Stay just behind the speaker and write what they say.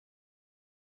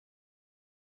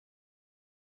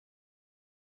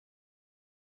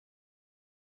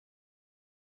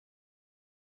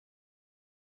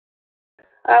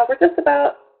We're just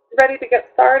about ready to get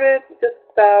started. Just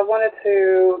wanted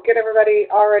to get everybody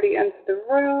already into the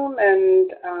room,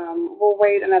 and we'll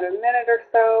wait another minute or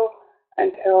so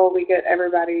until we get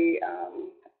everybody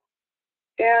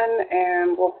in,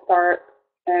 and we'll start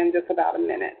in just about a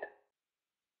minute.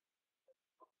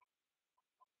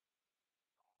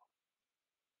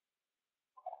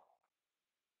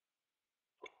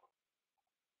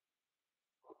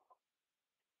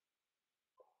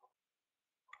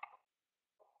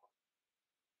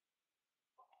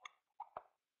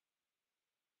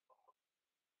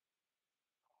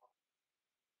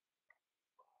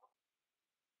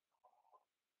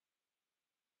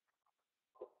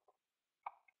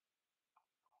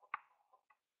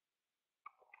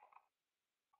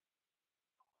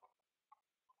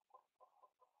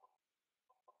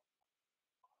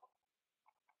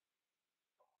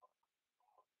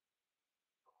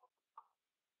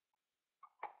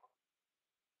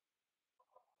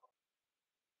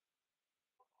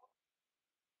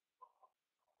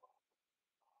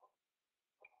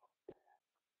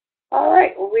 All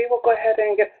right, well, we will go ahead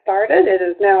and get started. It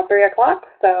is now 3 o'clock,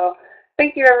 so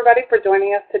thank you everybody for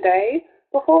joining us today.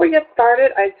 Before we get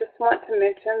started, I just want to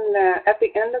mention that at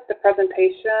the end of the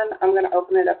presentation, I'm going to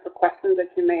open it up for questions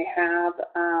that you may have.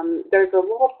 There's a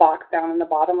little box down in the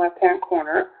bottom left-hand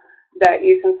corner that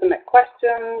you can submit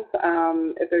questions.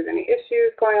 If there's any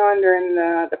issues going on during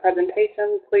the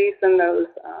presentation, please send those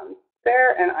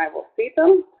there and I will see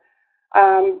them.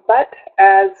 But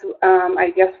as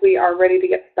I guess we are ready to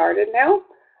get started now.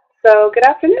 So good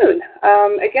afternoon.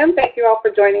 Again, thank you all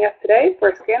for joining us today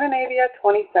for Scandinavia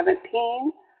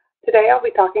 2017. Today I'll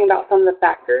be talking about some of the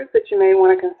factors that you may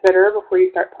want to consider before you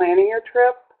start planning your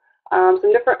trip,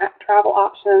 some different travel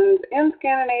options in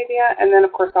Scandinavia, and then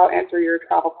of course I'll answer your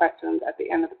travel questions at the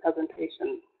end of the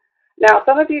presentation. Now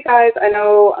some of you guys I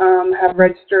know have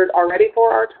registered already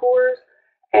for our tours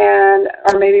and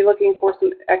are maybe looking for some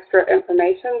extra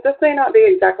information. This may not be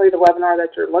exactly the webinar that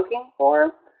you're looking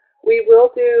for. We will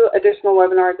do additional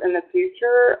webinars in the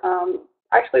future.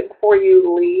 Actually, before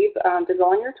you leave to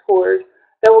go on your tours,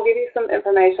 that will give you some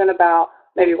information about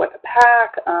maybe what to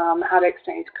pack, how to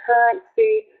exchange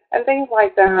currency, and things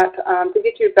like that to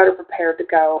get you better prepared to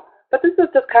go. But this is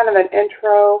just kind of an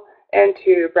intro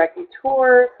into Brekke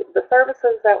Tours, the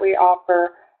services that we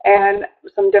offer, and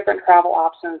some different travel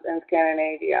options in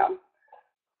Scandinavia.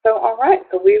 So, all right,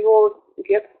 so we will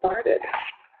get started.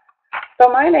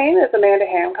 So my name is Amanda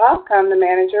Hancock. I'm the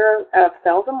manager of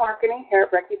sales and marketing here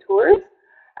at Brekke Tours.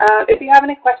 If you have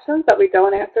any questions that we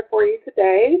don't answer for you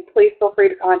today, please feel free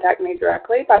to contact me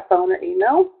directly by phone or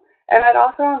email. And I'd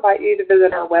also invite you to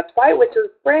visit our website, which is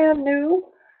brand new.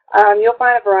 You'll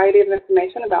find a variety of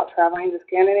information about traveling to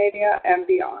Scandinavia and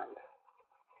beyond.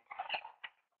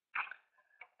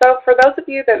 So for those of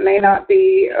you that may not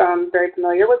be very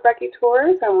familiar with Brekke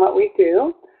Tours and what we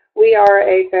do, we are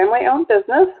a family-owned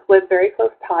business with very close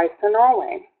ties to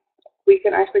Norway. We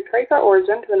can actually trace our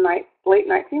origin to the late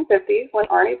 1950s when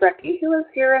Arne Brekke, who is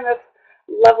here in this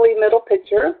lovely middle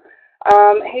picture,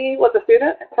 he was a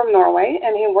student from Norway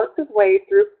and he worked his way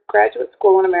through graduate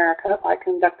school in America by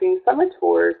conducting summer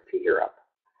tours to Europe.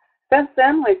 Since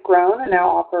then, we've grown and now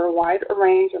offer a wide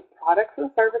range of products and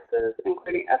services,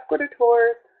 including escorted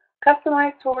tours,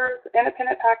 customized tours,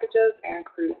 independent packages, and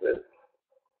cruises.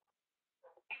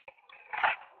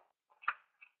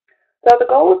 So the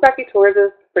goal of Brekke Tours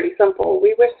is pretty simple.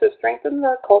 We wish to strengthen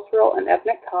the cultural and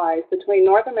ethnic ties between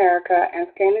North America and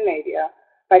Scandinavia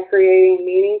by creating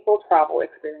meaningful travel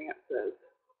experiences.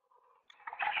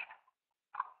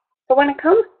 So when it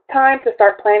comes time to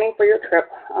start planning for your trip,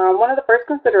 one of the first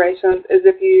considerations is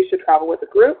if you should travel with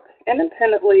a group,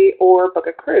 independently, or book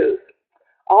a cruise.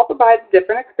 All provide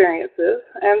different experiences,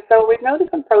 and so we've noted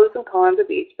some pros and cons of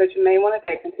each that you may want to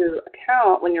take into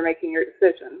account when you're making your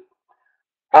decision.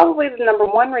 Probably the number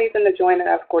one reason to join an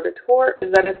escorted tour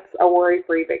is that it's a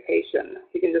worry-free vacation.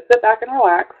 You can just sit back and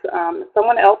relax.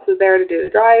 Someone else is there to do the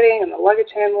driving and the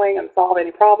luggage handling and solve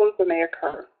any problems that may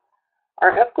occur.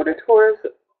 Our escorted tours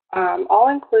all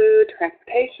include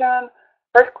transportation,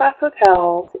 first-class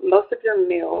hotels, most of your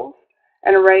meals,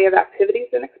 an array of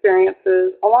activities and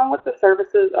experiences, along with the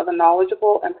services of a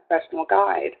knowledgeable and professional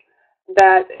guide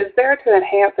that is there to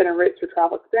enhance and enrich your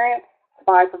travel experience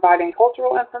by providing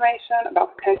cultural information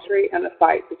about the country and the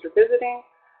sites that you're visiting,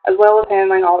 as well as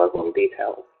handling all those little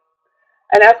details.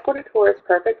 An escorted tour is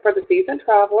perfect for the seasoned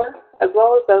traveler, as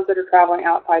well as those that are traveling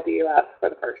outside the U.S. for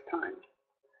the first time.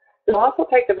 You'll also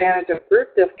take advantage of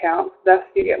group discounts, thus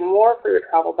you get more for your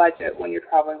travel budget when you're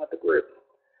traveling with a group.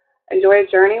 Enjoy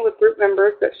a journey with group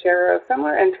members that share a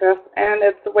similar interest, and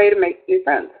it's a way to make new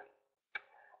friends.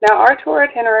 Now, our tour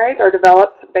itineraries are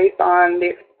developed based on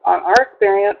our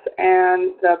experience,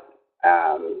 and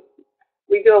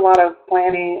we do a lot of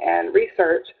planning and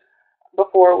research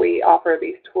before we offer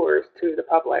these tours to the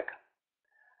public.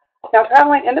 Now,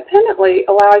 traveling independently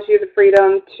allows you the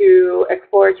freedom to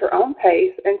explore at your own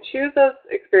pace and choose those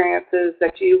experiences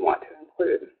that you want to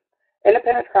include.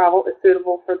 Independent travel is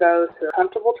suitable for those who are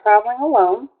comfortable traveling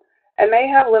alone and may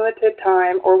have limited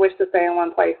time or wish to stay in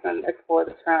one place and explore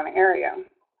the surrounding area.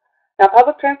 Now,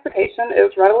 public transportation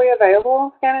is readily available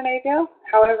in Scandinavia.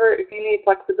 However, if you need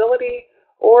flexibility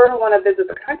or want to visit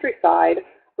the countryside,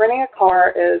 renting a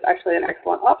car is actually an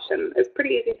excellent option. It's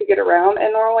pretty easy to get around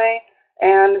in Norway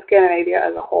and Scandinavia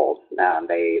as a whole.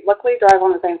 They luckily drive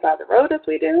on the same side of the road as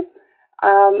we do.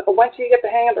 Once you get the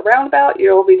hang of the roundabout,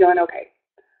 you'll be doing okay.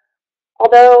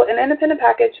 Although an independent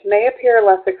package may appear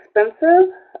less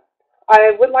expensive,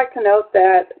 I would like to note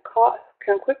that costs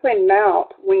can quickly mount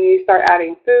when you start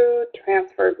adding food,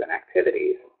 transfers, and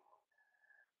activities.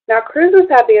 Now, cruises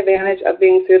have the advantage of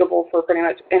being suitable for pretty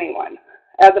much anyone.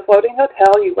 As a floating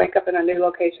hotel, you wake up in a new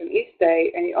location each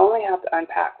day, and you only have to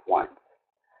unpack once.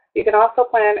 You can also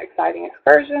plan exciting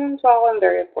excursions while in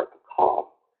various ports of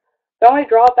call. The only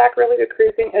drawback really to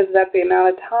cruising is that the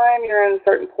amount of time you're in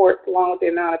certain ports, along with the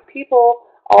amount of people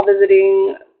all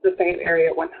visiting the same area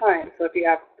at one time. So if you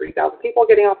have 3,000 people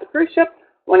getting off the cruise ship,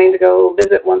 wanting to go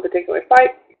visit one particular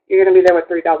site, you're going to be there with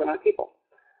 3,000 other people.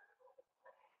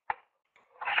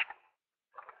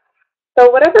 So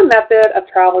whatever method of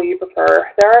travel you prefer,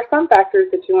 there are some factors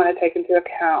that you want to take into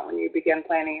account when you begin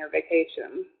planning your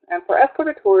vacation. And for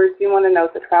escorted tours, you want to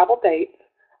note the travel dates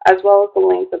as well as the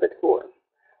length of the tour.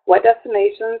 What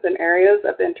destinations and areas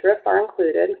of interest are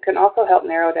included can also help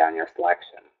narrow down your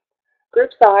selection. Group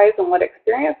size and what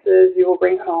experiences you will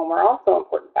bring home are also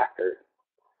important factors.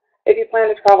 If you plan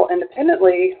to travel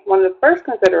independently, one of the first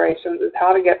considerations is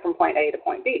how to get from point A to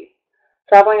point B.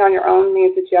 Traveling on your own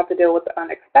means that you have to deal with the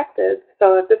unexpected,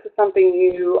 so if this is something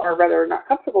you are rather not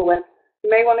comfortable with, you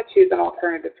may want to choose an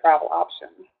alternative travel option.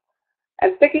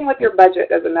 And sticking with your budget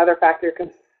is another factor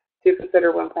to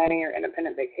consider when planning your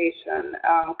independent vacation.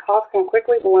 Costs can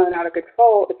quickly balloon out of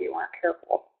control if you aren't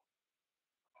careful.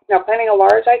 Now, planning a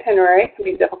large itinerary can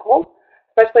be difficult,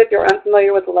 especially if you're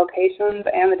unfamiliar with the locations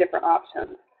and the different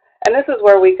options. And this is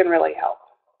where we can really help.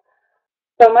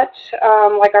 So much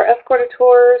like our escorted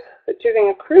tours, choosing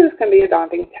a cruise can be a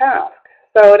daunting task.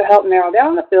 So to help narrow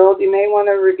down the field, you may want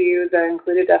to review the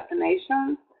included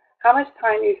destinations, how much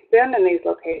time you spend in these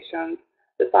locations,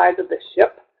 the size of the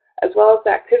ship, as well as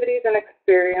the activities and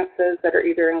experiences that are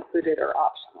either included or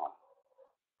optional.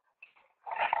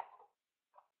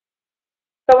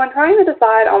 So when trying to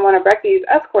decide on one of Brekke's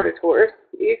escorted tours,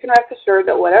 you can rest assured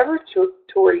that whatever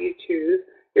tour you choose,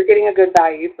 you're getting a good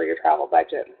value for your travel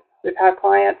budget. We've had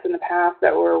clients in the past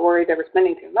that were worried they were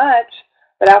spending too much,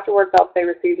 but afterward felt they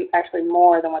received actually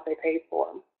more than what they paid for.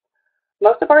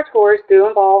 Most of our tours do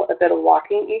involve a bit of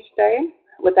walking each day.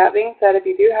 With that being said, if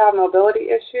you do have mobility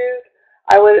issues,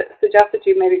 I would suggest that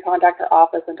you maybe contact our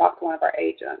office and talk to one of our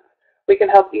agents. We can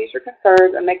help ease your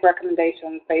concerns and make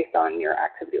recommendations based on your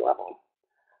activity level.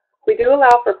 We do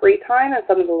allow for free time in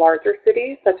some of the larger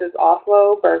cities, such as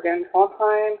Oslo, Bergen,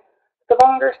 Trondheim,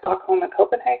 Stavanger, Stockholm, and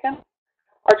Copenhagen.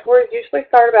 Our tours usually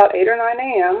start about 8 or 9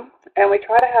 a.m., and we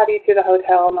try to have you to the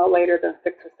hotel no later than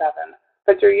 6 or 7,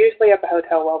 but you're usually at the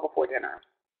hotel well before dinner.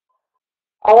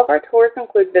 All of our tours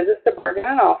include visits to Bergen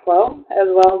and Oslo, as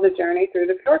well as a journey through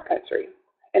the fjord country.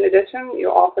 In addition,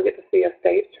 you'll also get to see a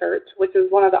state church, which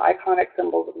is one of the iconic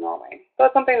symbols of Norway. So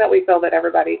it's something that we feel that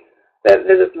everybody that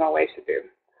visits Norway should do.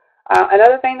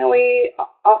 Another thing that we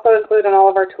also include in all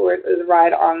of our tours is a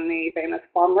ride on the famous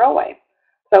Flam Railway.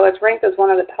 So it's ranked as one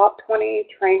of the top 20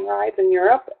 train rides in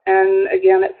Europe, and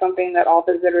again, it's something that all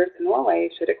visitors to Norway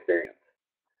should experience.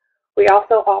 We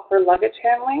also offer luggage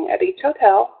handling at each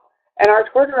hotel, and our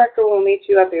tour director will meet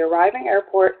you at the arriving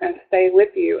airport and stay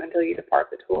with you until you depart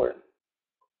the tour.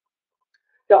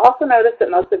 You'll also notice that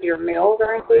most of your meals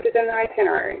are included in the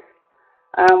itineraries.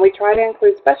 We try to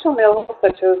include special meals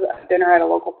such as dinner at a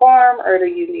local farm or at a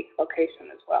unique location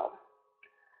as well.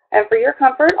 And for your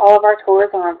comfort, all of our tours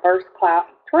are on first-class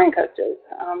touring coaches.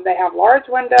 They have large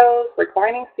windows,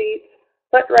 reclining seats,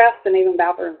 footrests, and even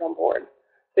bathrooms on board.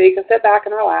 So you can sit back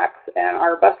and relax, and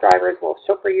our bus drivers will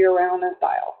chauffeur you around in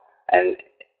style. And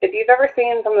if you've ever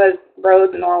seen some of those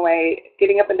roads in Norway,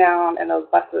 getting up and down in those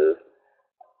buses,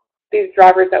 these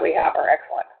drivers that we have are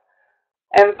excellent.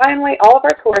 And finally, all of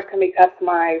our tours can be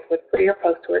customized with pre- or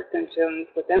post-tour extensions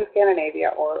within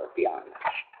Scandinavia or beyond.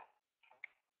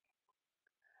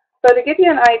 So to give you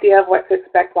an idea of what to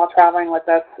expect while traveling with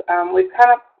us, we've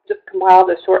kind of just compiled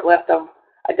a short list of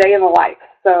a day in the life.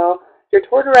 So your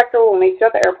tour director will meet you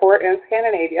at the airport in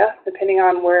Scandinavia, depending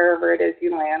on wherever it is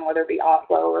you land, whether it be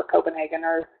Oslo or Copenhagen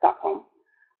or Stockholm.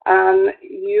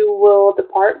 You will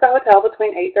depart the hotel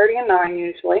between 8:30 and 9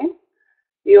 usually.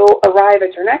 You'll arrive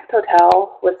at your next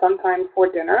hotel with some time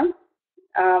for dinner.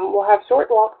 We'll have short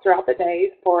walks throughout the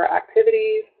days for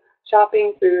activities,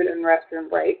 shopping, food, and restroom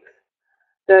breaks.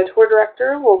 The tour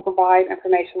director will provide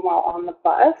information while on the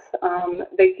bus.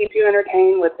 They keep you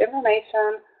entertained with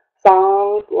information,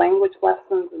 songs, language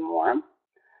lessons, and more.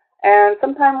 And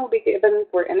some time will be given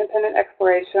for independent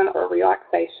exploration or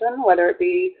relaxation, whether it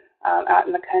be out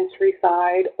in the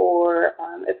countryside or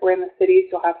if we're in the cities,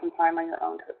 you'll have some time on your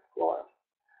own to explore.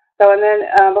 So, and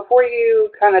then before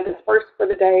you kind of disperse for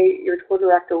the day, your tour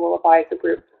director will advise the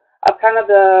group of kind of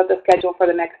the schedule for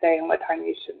the next day and what time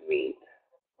you should meet.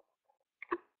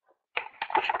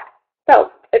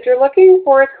 So, if you're looking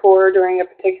for a tour during a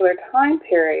particular time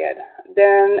period,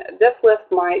 then this list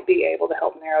might be able to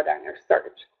help narrow down your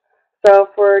search. So,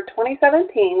 for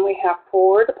 2017, we have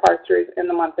 4 departures in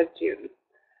the month of June.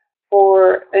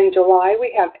 In July,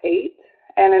 we have 8,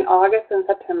 and in August and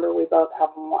September, we both have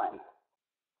 1.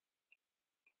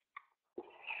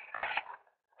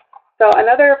 So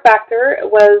another factor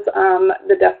was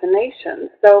the destination.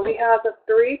 So we have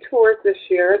 3 tours this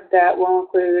year that will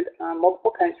include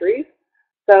multiple countries.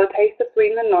 So Taste of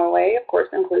Sweden and Norway, of course,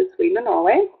 includes Sweden and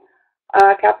Norway.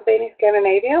 Captivating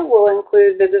Scandinavia will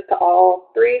include visits to all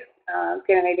 3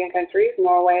 Scandinavian countries,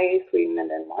 Norway, Sweden, and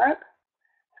Denmark.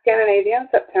 Scandinavia in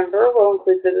September will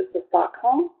include visits to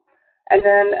Stockholm. And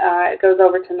then it goes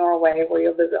over to Norway, where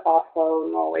you'll visit Oslo,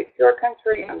 Norway, Fjord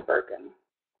Country, and Bergen.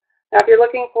 Now, if you're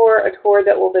looking for a tour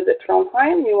that will visit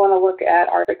Trondheim, you want to look at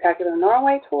our Spectacular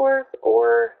Norway tours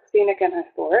or Scenic and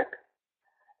Historic.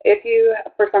 If you,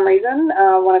 for some reason,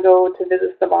 want to go to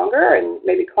visit Stavanger and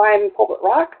maybe climb Pulpit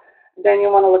Rock, then you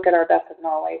want to look at our Best of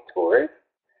Norway tours.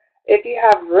 If you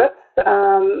have roots,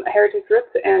 heritage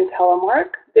roots in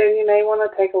Telemark, then you may want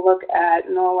to take a look at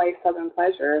Norway Southern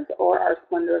Pleasures or our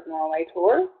Splendor of Norway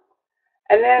tour.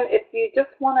 And then if you just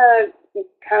want to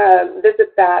kind of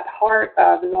visit that heart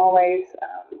of Norway's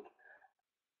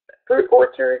fruit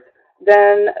orchards,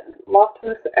 then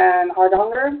Loftus and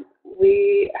Hardanger,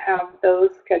 we have those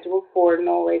scheduled for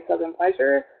Norway Southern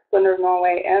Pleasures, Splendor of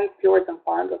Norway, and Fjords and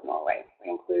Farms of Norway.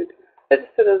 We include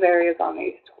visits to those areas on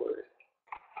these tours.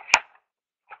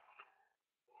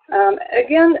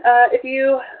 Again, if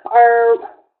you are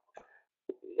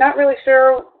not really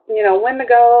sure, when to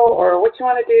go or what you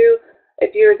want to do,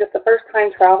 if you're just a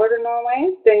first-time traveler to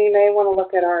Norway, then you may want to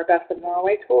look at our Best of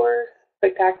Norway tours,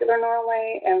 Spectacular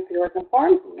Norway, and Fjords and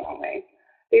Farms of Norway.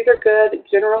 These are good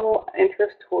general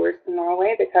interest tours to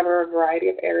Norway. They cover a variety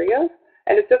of areas,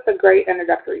 and it's just a great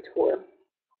introductory tour.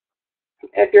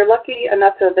 If you're lucky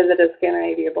enough to have visited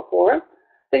Scandinavia before,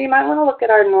 then you might want to look at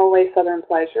our Norway Southern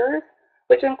Pleasures,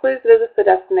 which includes visits to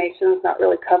destinations not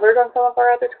really covered on some of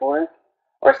our other tours,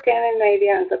 or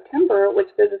Scandinavia in September, which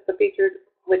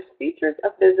features a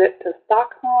visit to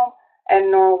Stockholm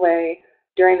and Norway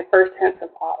during the first hints of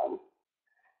autumn.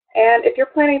 And if you're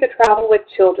planning to travel with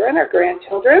children or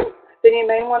grandchildren, then you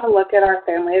may want to look at our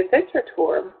Family Adventure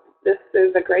Tour. This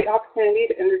is a great opportunity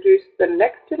to introduce the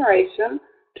next generation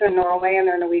to Norway and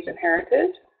their Norwegian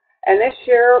heritage. And this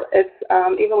year, it's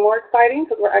even more exciting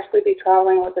because we'll actually be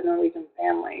traveling with a Norwegian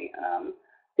family.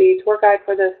 The tour guide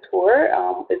for this tour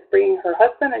is bringing her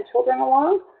husband and children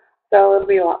along, so it'll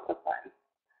be lots of fun.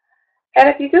 And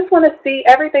if you just want to see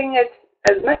everything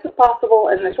as much as possible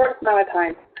in the shortest amount of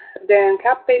time, then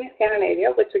Captivating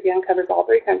Scandinavia, which again covers all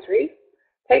 3 countries,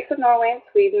 Taste of Norway and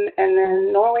Sweden, and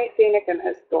then Norway Scenic and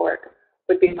Historic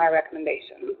would be my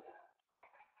recommendations.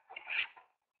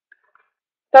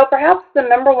 So perhaps the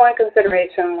number one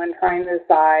consideration when trying to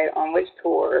decide on which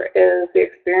tour is the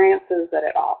experiences that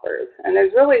it offers. And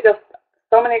there's really just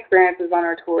so many experiences on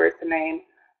our tours to name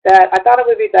that I thought it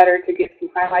would be better to give some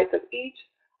highlights of each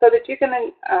so that you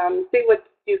can see what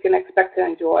you can expect to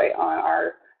enjoy on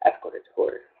our escorted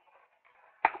tours.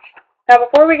 Now,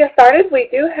 before we get started, we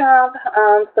do have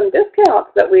some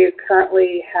discounts that we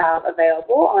currently have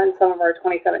available on some of our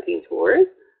 2017 tours.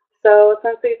 So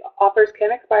since these offers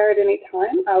can expire at any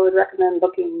time, I would recommend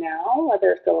booking now while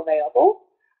they're still available.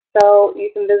 So you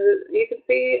can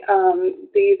see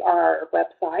these on our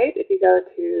website. If you go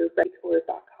to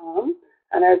brekketours.com,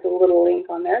 and there's a little link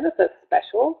on there that says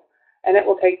specials, and it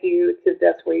will take you to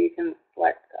this where you can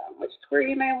select which tour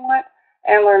you may want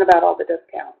and learn about all the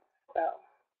discounts.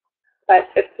 But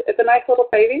it's a nice little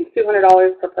savings,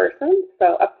 $200 per person,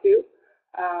 so up to.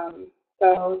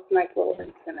 So it's a nice little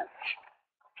incentive.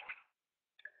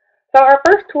 So our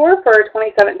first tour for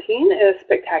 2017 is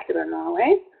Spectacular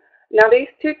Norway. Now these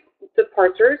two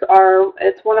departures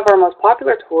it's one of our most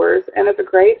popular tours, and it's a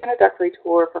great introductory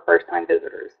tour for first-time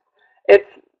visitors. It's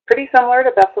pretty similar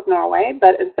to Best of Norway,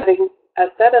 but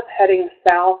instead of heading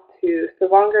south to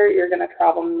Stavanger, you're going to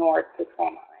travel north to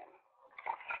Trondheim.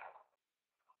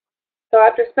 So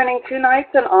after spending 2 nights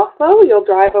in Oslo, you'll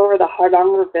drive over the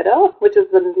Hardangervidda, which is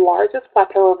the largest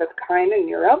plateau of its kind in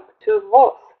Europe, to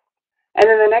Voss. And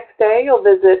then the next day, you'll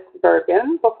visit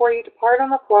Bergen before you depart on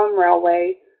the Flåm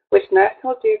Railway, which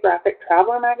National Geographic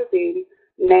Traveler magazine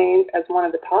named as one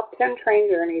of the top 10 train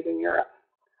journeys in Europe.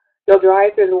 You'll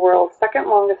drive through the world's second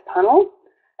longest tunnel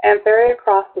and ferry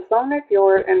across the Sogne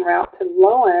Fjord en route to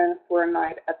Loen for a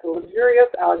night at the luxurious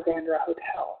Alexandra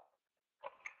Hotel.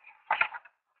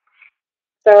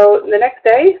 So the next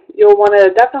day, you'll want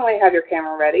to definitely have your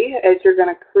camera ready as you're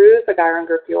going to cruise the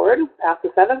Geiranger Fjord, past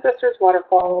the Seven Sisters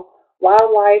waterfall,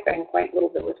 wildlife, and quaint little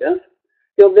villages.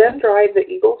 You'll then drive the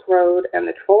Eagles Road and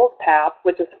the Trolls Path,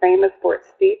 which is famous for its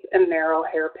steep and narrow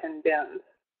hairpin bends.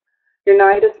 Your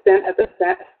night is spent at the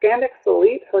Scandic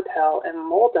Solid Hotel in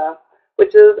Molde,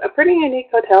 which is a pretty unique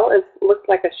hotel. It looks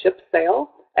like a ship's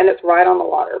sail, and it's right on the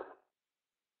water.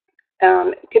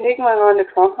 Continuing on to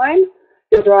Trondheim,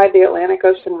 you'll drive the Atlantic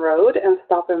Ocean Road and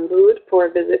stop in Bud for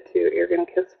a visit to Irgen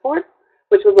Kistfort,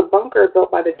 which was a bunker built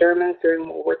by the Germans during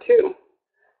World War II.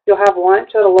 You'll have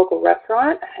lunch at a local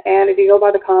restaurant, and if you go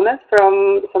by the comments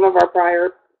from some of our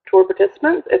prior tour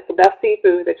participants, it's the best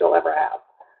seafood that you'll ever have.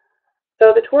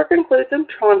 So the tour concludes in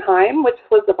Trondheim, which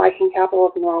was the Viking capital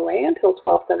of Norway until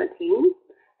 1217.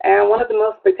 And one of the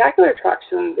most spectacular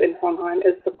attractions in Trondheim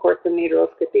is, of course, the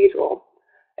Nidaros Cathedral.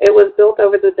 It was built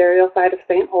over the burial site of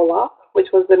St. Olaf, which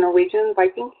was the Norwegian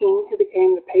Viking king who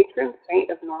became the patron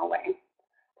saint of Norway.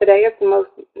 Today it's the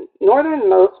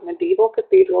northernmost medieval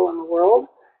cathedral in the world,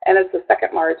 and it's the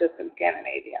second largest in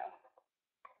Scandinavia.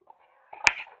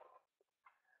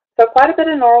 So quite a bit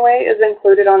of Norway is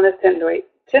included on this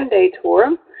 10-day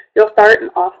tour. You'll start in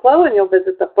Oslo and you'll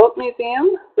visit the Folk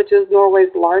Museum, which is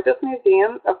Norway's largest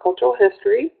museum of cultural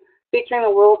history, featuring the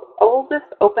world's oldest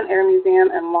open-air museum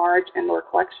and large indoor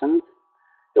collections.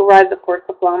 You'll ride, of course,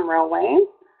 the Flåm Railway.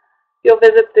 You'll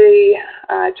visit the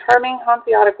charming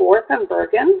Hanseatic Wharf in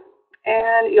Bergen,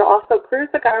 and you'll also cruise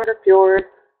the Geiranger Fjord,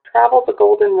 travel the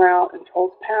Golden Route and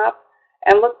Trolls Path,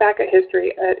 and look back at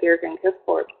history at Irgen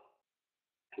Kistfort.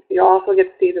 You'll also get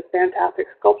to see the fantastic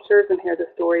sculptures and hear the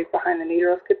stories behind the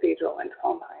Nidaros Cathedral in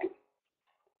Trondheim.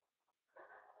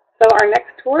 So our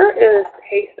next tour is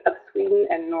Taste of Sweden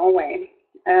and Norway.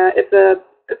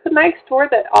 It's a nice tour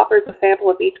that offers a sample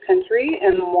of each country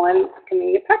in one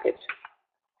convenient package.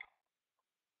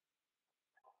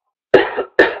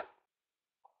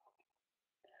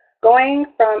 Going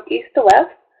from east to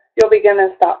west, you'll begin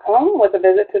in Stockholm with a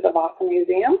visit to the Vasa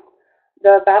Museum.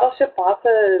 The battleship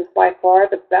Vasa is by far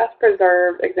the best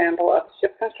preserved example of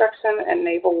ship construction and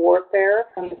naval warfare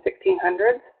from the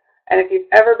 1600s. And if you've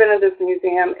ever been to this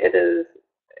museum, it is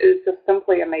just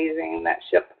simply amazing, that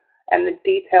ship and the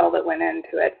detail that went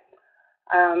into it.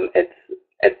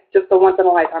 It's just a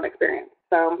once-in-a-lifetime experience,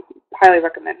 so highly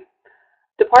recommend.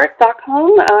 Depart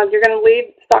Stockholm. You're going to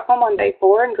leave Stockholm on day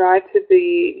 4 and drive to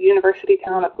the university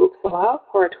town of Uppsala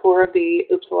for a tour of the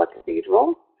Uppsala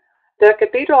Cathedral. The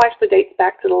cathedral actually dates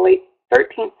back to the late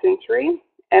 13th century,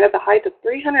 and at the height of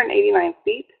 389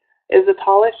 feet is the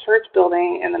tallest church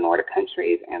building in the Nordic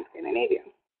countries and Scandinavia.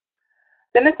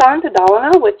 Then it's on to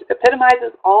Dalarna, which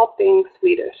epitomizes all things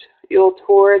Swedish. You'll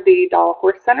tour the Dala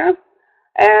Horse Center.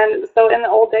 And so in the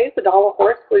old days, the Dala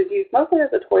horse was used mostly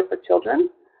as a toy for children,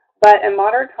 but in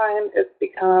modern times, it's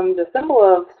become the symbol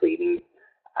of Sweden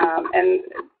and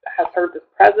has served as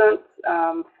presents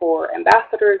for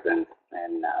ambassadors and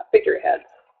figureheads.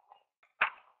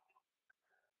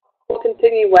 We'll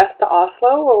continue west to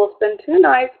Oslo, where we'll spend 2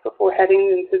 nights before heading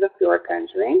into the fjord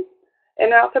country.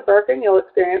 En route to Bergen, you'll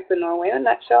experience the Norway in a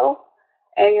nutshell,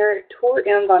 and your tour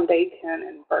ends on day 10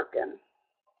 in Bergen.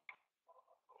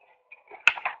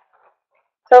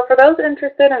 So for those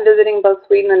interested in visiting both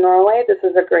Sweden and Norway, this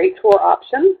is a great tour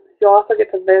option. You'll also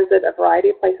get to visit a variety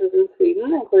of places in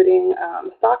Sweden, including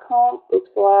Stockholm,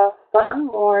 Uppsala,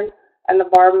 Sundborn, and the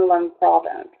Värmland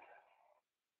province.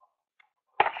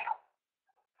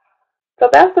 So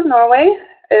Best of Norway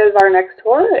is our next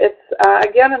tour. It's,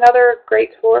 again, another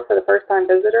great tour for the first-time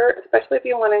visitor, especially if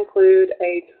you want to include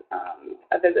a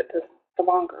visit to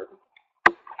Stavanger.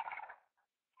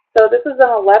 So this is an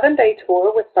 11-day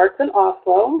tour which starts in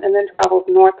Oslo and then travels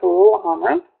north to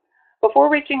Lillehammer.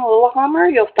 Before reaching Lillehammer,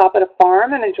 you'll stop at a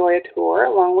farm and enjoy a tour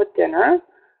along with dinner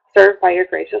served by your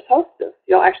gracious hostess.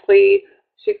 You'll actually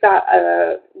She's got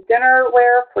a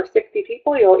dinnerware for 60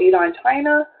 people. You'll eat on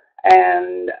china.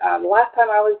 And the last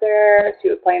time I was there, she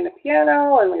was playing the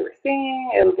piano and we were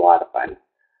singing. It was a lot of fun.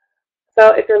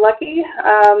 So if you're lucky,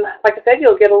 like I said,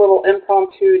 you'll get a little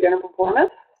impromptu dinner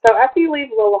performance. So after you leave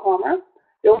Lillehammer,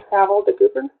 you'll travel the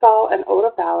Gudbrandsdal and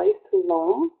Oda valleys to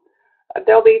Loam.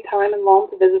 There'll be time in Loam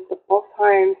to visit the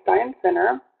Folkheim Stein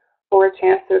Center for a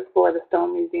chance to explore the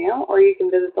Stone Museum, or you can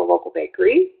visit the local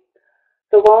bakery.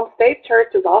 The Loam State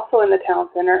Church is also in the town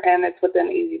center, and it's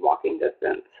within easy walking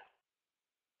distance.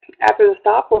 After the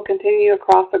stop, we'll continue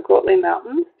across the Grotli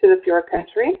Mountains to the Fjord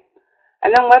Country.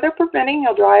 And then, weather permitting,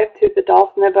 you'll drive to the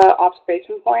Dalsnibba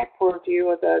observation point for a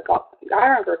view of the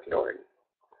Geiranger Fjord.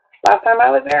 Last time I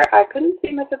was there, I couldn't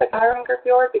see much of the Geiranger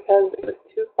Fjord because it was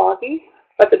too foggy,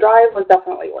 but the drive was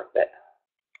definitely worth it.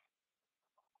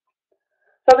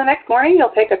 So the next morning, you'll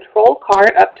take a troll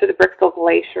cart up to the Brixel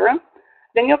Glacier.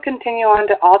 Then you'll continue on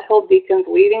to Althild Beacon's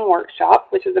Weaving Workshop,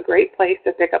 which is a great place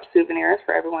to pick up souvenirs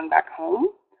for everyone back home.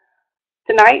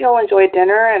 Tonight, you'll enjoy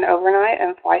dinner and overnight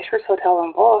in Fleischer's Hotel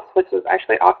in Voss, which was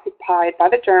actually occupied by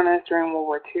the Germans during World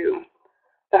War II.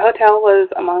 The hotel was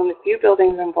among the few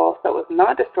buildings in Voss that was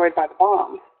not destroyed by the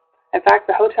bombs. In fact,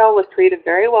 the hotel was treated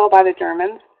very well by the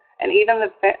Germans, and even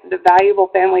the valuable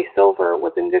family silver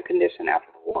was in good condition after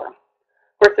the war.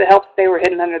 Of course, it helps they were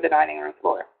hidden under the dining room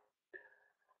floor.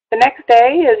 The next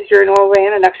day is your Norway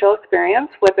in a nutshell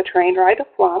experience with a train ride to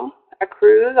Flum, a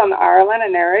cruise on the Ireland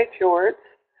and Narre Fjords,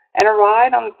 and a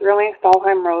ride on the thrilling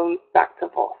Stalheim Road back to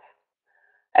Voss.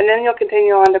 And then you'll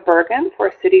continue on to Bergen for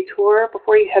a city tour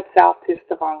before you head south to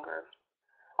Stavanger.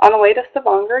 On the way to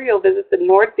Stavanger, you'll visit the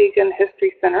Nordviken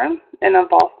History Center in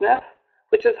Avaldsnes,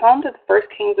 which is home to the first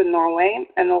kings of Norway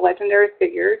and the legendary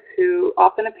figures who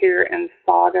often appear in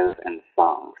sagas and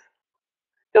songs.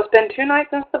 You'll spend 2 nights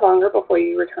in Stavanger before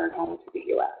you return home to the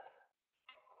U.S.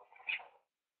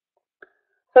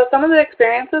 So some of the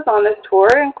experiences on this tour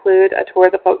include a tour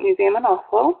of the Folk Museum in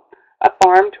Oslo, a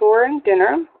farm tour and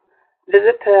dinner,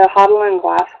 visit to Hadeland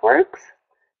Glassworks.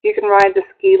 You can ride the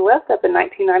ski lift at the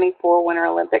 1994 Winter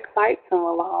Olympic sites in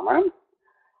Lillehammer.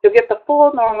 You'll get the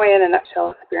full Norway in a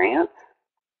nutshell experience.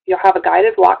 You'll have a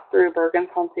guided walk through Bergen's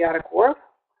Hanseatic Wharf.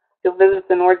 You'll visit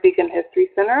the Nordviken History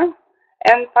Center.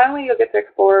 And finally, you'll get to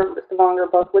explore Stavanger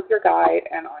both with your guide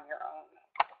and on your own.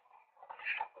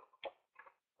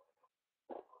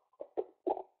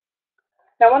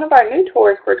 Now, one of our new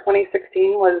tours for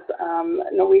 2016 was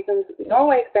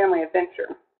Norway's Family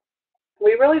Adventure.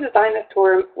 We really designed this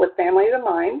tour with families in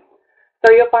mind,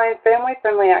 so you'll find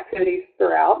family-friendly activities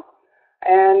throughout,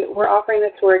 and we're offering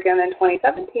this tour again in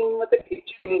 2017 with a few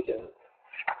changes.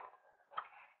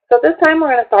 So this time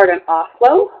we're going to start in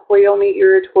Oslo, where you'll meet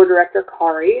your tour director,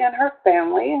 Kari, and her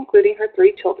family, including her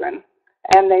 3 children,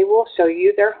 and they will show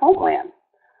you their homeland.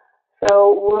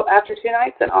 So after 2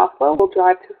 nights in Oslo, we'll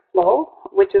drive to Flo,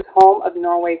 which is home of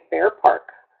Norway's Bear Park.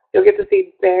 You'll get to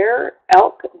see bear,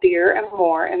 elk, deer, and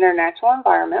more in their natural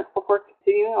environment before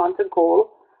continuing on to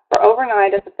Gol for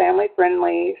overnight at the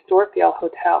family-friendly Storfjell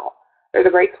Hotel. There's a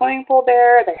great swimming pool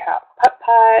there. They have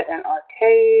putt-putt and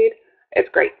arcade. It's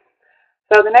great.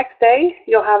 So the next day,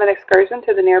 you'll have an excursion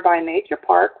to the nearby nature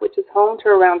park, which is home to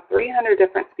around 300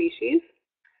 different species.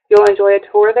 You'll enjoy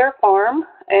a tour of their farm,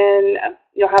 and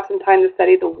you'll have some time to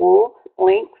study the wolves,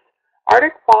 lynx,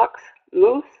 Arctic fox,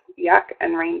 moose, yak,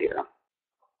 and reindeer.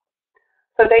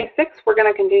 So day 6, we're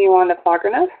going to continue on to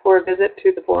Fagernes for a visit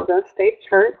to the Borgund State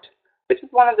Church, which is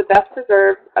one of the best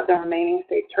preserved of the remaining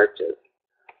state churches.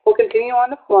 We'll continue on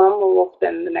to Flum, where we'll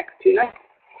spend the next 2 nights.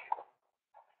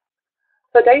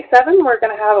 So day 7, we're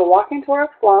going to have a walking tour of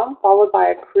Flum, followed by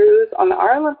a cruise on the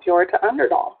Ireland Fjord to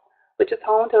Underdal, which is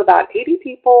home to about 80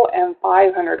 people and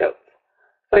 500 goats.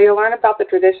 So you'll learn about the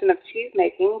tradition of cheese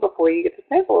making before you get to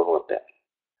sample a little bit.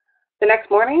 The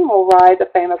next morning, we'll ride the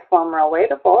famous Flum Railway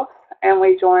to Voss, and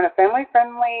we join a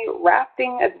family-friendly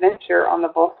rafting adventure on the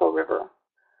Vosso River.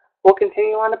 We'll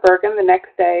continue on to Bergen the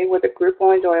next day, where the group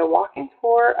will enjoy a walking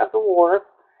tour of the wharf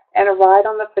and a ride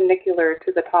on the funicular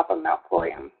to the top of Mount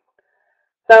Florian.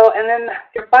 So, and then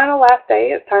your final last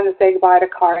day, it's time to say goodbye to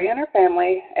Kari and her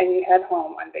family, and you head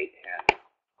home on day 10.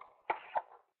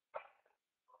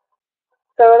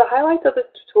 So the highlights of this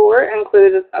tour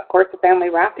include, of course, a family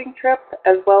rafting trip,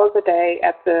 as well as a day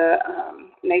at the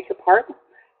nature park.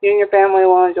 You and your family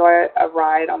will enjoy a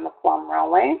ride on the Flum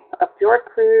Railway, a fjord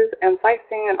cruise, and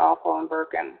sightseeing in Oslo and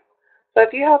Bergen. So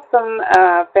if you have some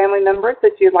family members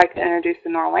that you'd like to introduce to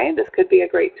Norway, this could be a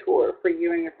great tour for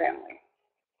you and your family.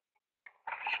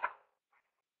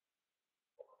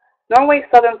 Norway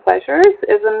Southern Pleasures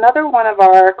is another one of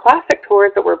our classic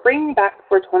tours that we're bringing back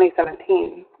for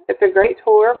 2017. It's a great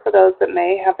tour for those that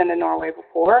may have been to Norway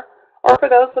before, or for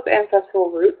those with ancestral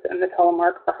roots in the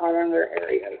Telemark or Hardanger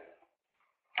areas.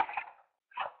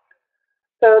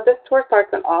 So this tour starts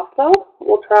in Oslo.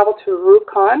 We'll travel to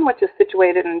Rjukan, which is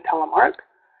situated in Telemark.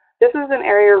 This is an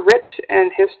area rich in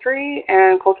history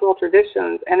and cultural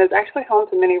traditions and is actually home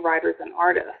to many writers and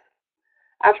artists.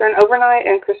 After an overnight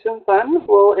in Kristiansand,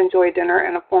 we'll enjoy dinner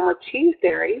in a former cheese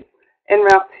dairy en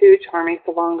route to charming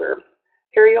Stavanger.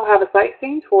 Here you'll have a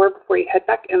sightseeing tour before you head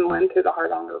back inland to the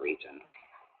Hardanger region.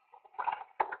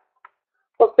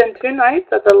 We'll spend 2 nights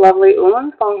at the lovely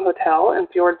Ullensvang Hotel in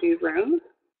Fjord View rooms.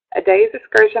 A day's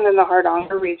excursion in the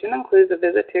Hardanger region includes a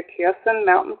visit to Kjøsen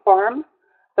Mountain Farm,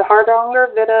 the Hardanger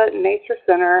Vidda Nature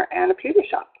Center, and a pewter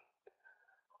shop.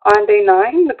 On day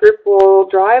 9, the group will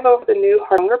drive over the new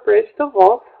Hardanger Bridge to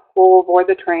Voss, where we'll board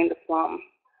the train to Flum.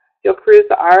 You'll cruise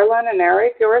the Ireland and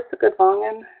Eri Fjords to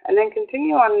Gudvangen, and then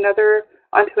continue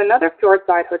onto another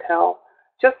fjordside hotel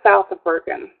just south of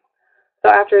Bergen.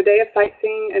 So after a day of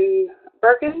sightseeing in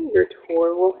Bergen, your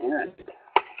tour will end.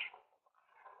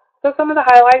 So some of the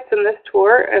highlights in this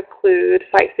tour include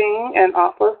sightseeing in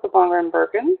Oslo, Stavanger, and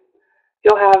Bergen.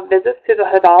 You'll have visits to the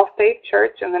Hedal State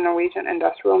Church and the Norwegian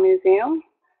Industrial Museum.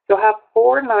 You'll have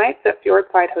 4 nights at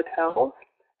fjordside hotels,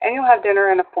 and you'll have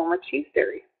dinner in a former cheese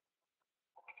dairy.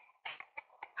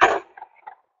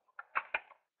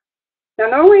 Now,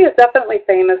 Norway is definitely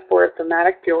famous for its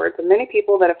dramatic fjords, and many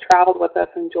people that have traveled with us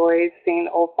enjoyed seeing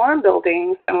old farm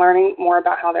buildings and learning more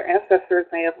about how their ancestors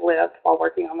may have lived while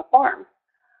working on the farm.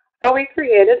 So we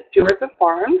created Fjords and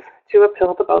Farms to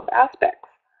appeal to both aspects.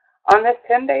 On this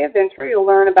 10-day adventure, you'll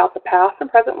learn about the past and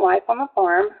present life on the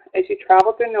farm as you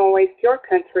travel through Norway's fjord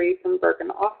country from Bergen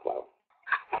to Oslo.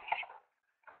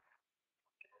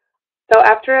 So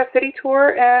after a city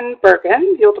tour in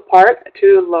Bergen, you'll depart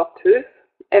to Lofthus.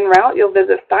 En route, you'll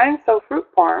visit Steinso Fruit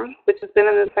Farm, which has been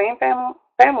in the same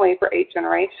family for 8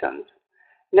 generations.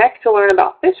 Next, you'll learn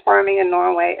about fish farming in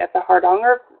Norway at the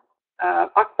Hardanger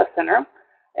Aqua Center.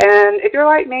 And if you're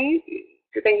like me,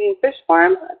 you're thinking fish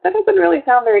farm, that doesn't really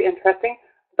sound very interesting,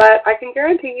 but I can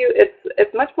guarantee you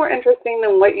it's much more interesting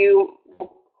than what you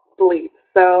believe.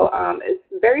 So it's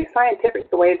very scientific,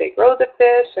 the way they grow the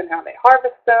fish and how they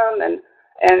harvest them, and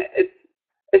it's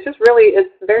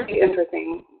very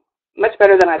interesting, much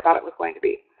better than I thought it was going to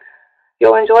be.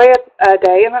 You'll enjoy a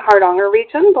day in the Hardanger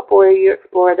region before you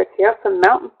explore the Kjøsen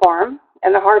Mountain Farm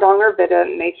and the Hardanger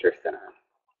Vidda Nature Center.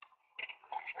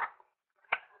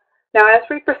 Now, as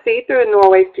we proceed through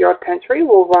Norway's fjord country,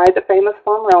 we'll ride the famous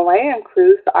Flum Railway and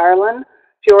cruise the Ireland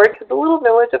fjord to the little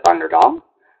village of Underdal.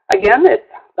 Again, it's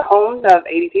the home of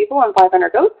 80 people and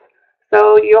 500 goats,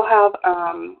 so you'll have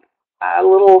a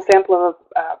little sample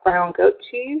of brown goat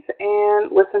cheese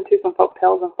and listen to some folk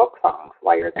tales and folk songs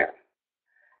while you're there.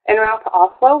 En route to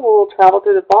Oslo, we'll travel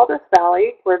through the Baldus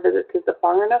Valley for a visit to the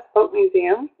Fagernes Folk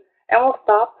Museum, and we'll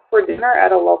stop for dinner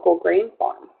at a local grain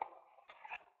farm.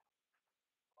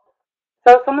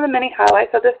 So some of the many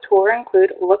highlights of this tour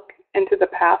include a look into the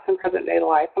past and present day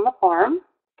life on the farm,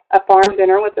 a farm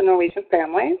dinner with the Norwegian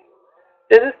family,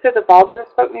 visits to the Baldus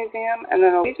Folk Museum and the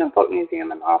Norwegian Folk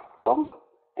Museum in Oslo,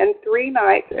 and 3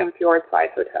 nights in fjordside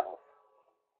hotels.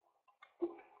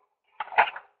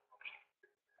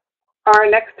 Our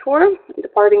next tour,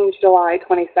 departing July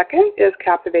 22nd, is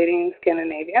Captivating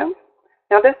Scandinavia.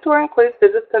 Now, this tour includes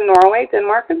visits to Norway,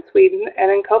 Denmark, and Sweden, and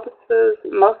encompasses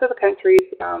most countries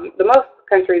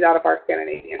out of our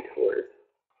Scandinavian tours.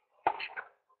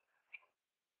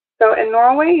 So, in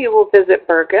Norway, you will visit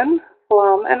Bergen,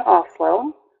 Flum, and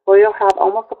Oslo, where you'll have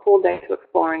almost a full day to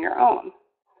explore on your own.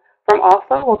 From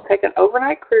Oslo, we'll take an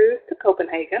overnight cruise to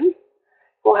Copenhagen.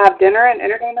 We'll have dinner and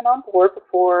entertainment on board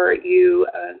before you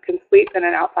can sleep in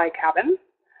an outside cabin.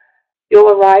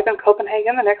 You'll arrive in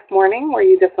Copenhagen the next morning, where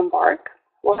you disembark.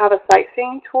 We'll have a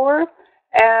sightseeing tour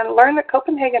and learn that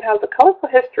Copenhagen has a colorful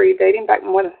history dating back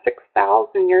more than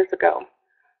 6,000 years ago.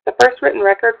 The first written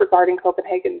record regarding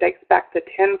Copenhagen dates back to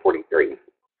 1043.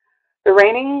 The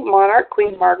reigning monarch,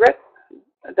 Queen Margaret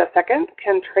II,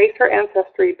 can trace her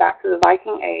ancestry back to the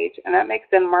Viking Age, and that makes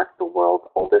Denmark the world's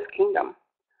oldest kingdom.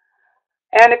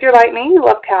 And if you're like me, you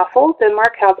love castles,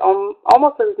 Denmark has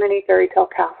almost as many fairy tale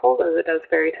castles as it does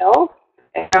fairy tales.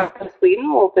 And from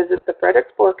Sweden, we'll visit the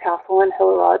Frederiksborg Castle in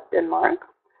Hillerød, Denmark.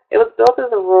 It was built as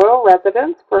a royal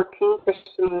residence for King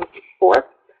Christian IV,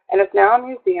 and is now a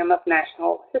museum of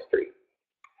national history.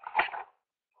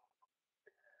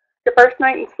 Your first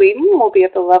night in Sweden will be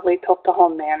at the lovely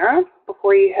Tofteholm Manor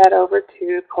before you head over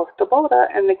to Kosterboda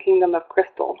and the Kingdom of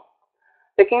Crystal.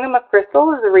 The Kingdom of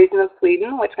Crystal is a region of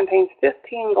Sweden which contains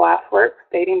 15 glassworks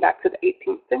dating back to the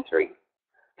 18th century.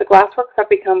 The glassworks have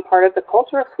become part of the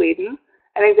culture of Sweden,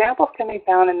 and examples can be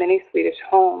found in many Swedish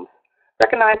homes,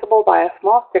 recognizable by a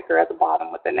small sticker at the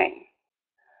bottom with the name.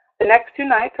 The next 2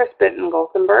 nights are spent in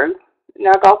Gothenburg.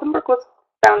 Now, Gothenburg was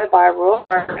founded by a royal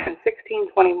emperor in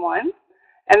 1621,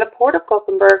 and the port of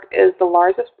Gothenburg is the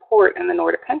largest port in the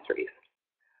Nordic countries.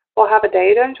 We'll have a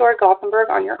day to enjoy Gothenburg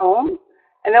on your own,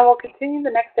 and then we'll continue the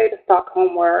next day to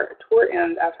Stockholm, where our tour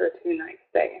ends after a 2-night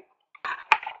stay.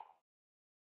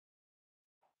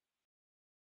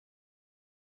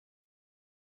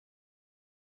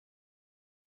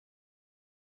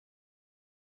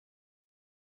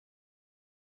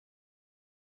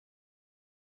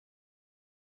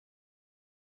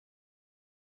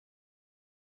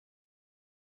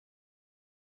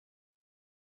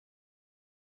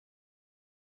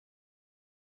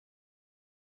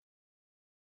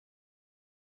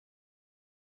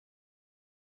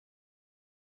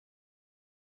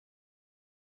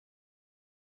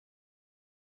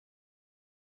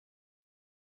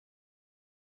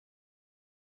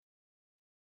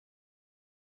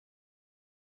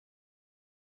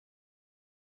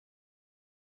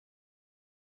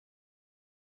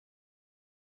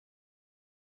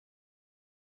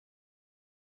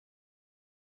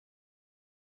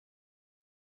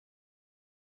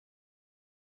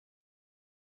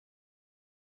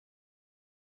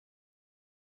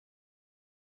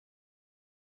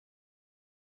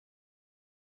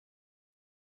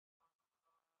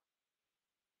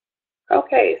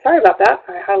 Okay, sorry about that.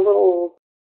 I had a little...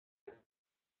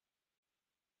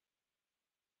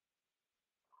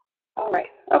 All right.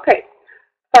 Okay.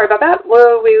 Sorry about that.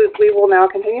 Well, we will now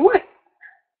continue on.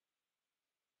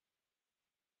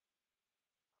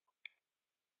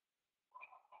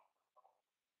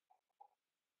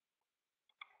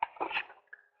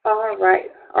 All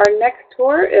right. Our next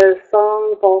tour is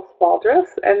Song Volsvaldres,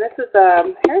 and this is a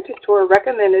heritage tour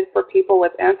recommended for people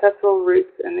with ancestral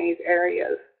roots in these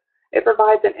areas. It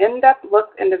provides an in-depth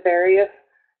look into various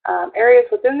areas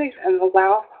within these and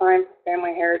allows time for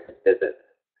family heritage visits.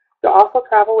 You'll also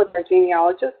travel with our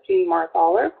genealogist, Jean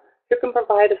Marthaler, who can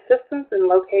provide assistance in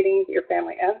locating your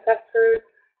family ancestors,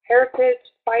 heritage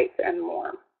sites, and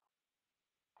more.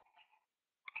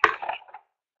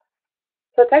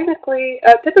 So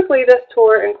typically this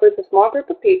tour includes a small group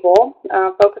of people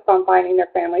focused on finding their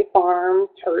family farm,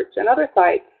 church, and other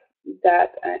sites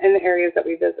that in the areas that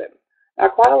we visit. Now,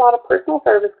 quite a lot of personal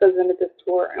service goes into this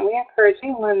tour, and we encourage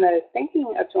anyone that is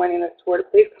thinking of joining this tour to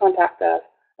please contact us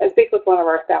and speak with one of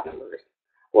our staff members.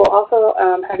 We'll also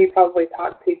have you probably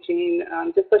talk to Jean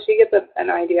just so she gets an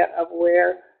idea of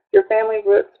where your family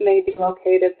roots may be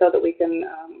located so that we can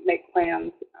make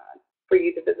plans for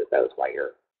you to visit those while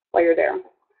you're there.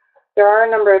 There are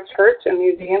a number of church and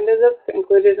museum visits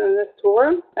included in this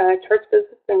tour. Church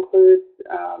visits include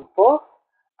Wolf,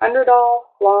 Underdal,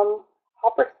 Lum,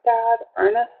 Hopperstad,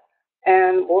 Ernest,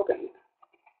 and Wolden.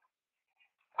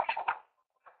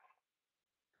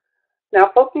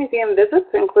 Now, folk museum visits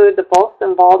include the Volst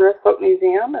and Valdres Folk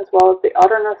Museum, as well as the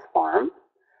Otternus Farm.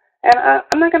 And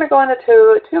I'm not going to go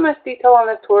into too much detail on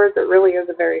this tour, as it really is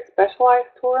a very specialized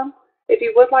tour. If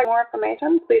you would like more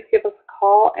information, please give us a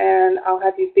call, and I'll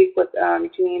have you speak with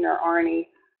Jean or Arnie,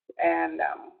 and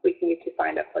we can get you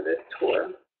signed up for this tour.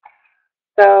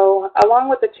 So, along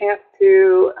with the chance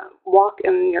to walk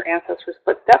in your ancestors'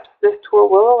 footsteps, this tour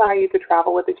will allow you to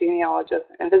travel with a genealogist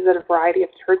and visit a variety of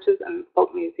churches and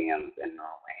folk museums in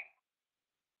Norway.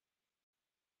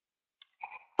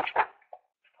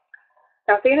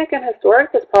 Now, Scenic and Historic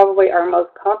is probably our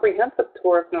most comprehensive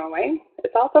tour of Norway.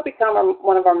 It's also become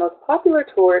one of our most popular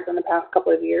tours in the past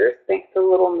couple of years, thanks to a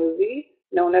little movie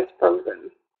known as Frozen.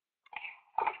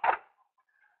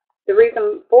 The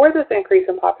reason for this increase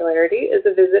in popularity is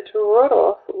a visit to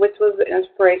Røros, which was the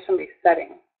inspiration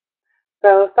setting.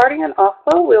 So, starting in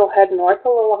Oslo, we'll head north to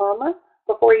Lillehammer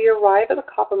before you arrive at the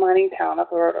copper mining town of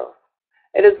Røros.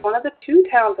 It is one of the 2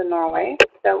 towns in Norway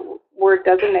that were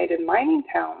designated mining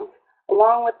towns,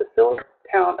 along with the silver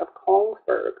town of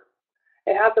Kongsberg.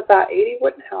 It has about 80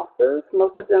 wooden houses,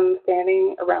 most of them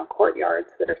standing around courtyards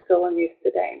that are still in use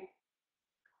today.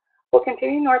 We'll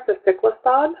continue north to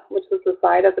Stiklestad, which was the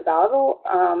site of the battle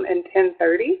in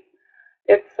 1030.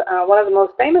 It's one of the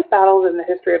most famous battles in the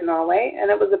history of Norway,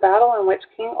 and it was a battle in which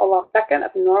King Olav II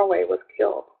of Norway was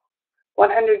killed.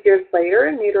 100 years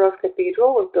later, Nidaros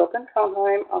Cathedral was built in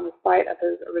Trondheim on the site of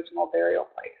his original burial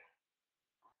place.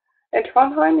 In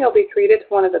Trondheim, you'll be treated to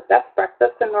one of the best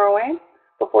breakfasts in Norway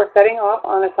before setting off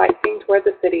on a sightseeing tour of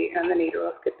the city and the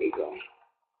Nidaros Cathedral.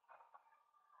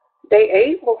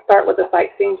 Day 8 will start with a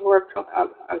sightseeing tour of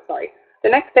The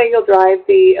next day you'll drive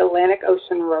the Atlantic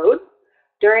Ocean Road,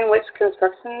 during which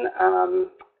construction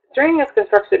During its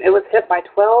construction, it was hit by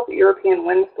 12 European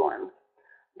windstorms.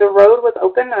 The road was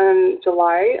opened in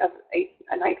July of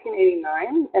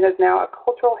 1989 and is now a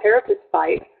cultural heritage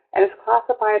site and is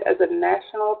classified as a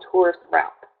national tourist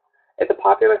route. It's a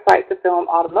popular site to film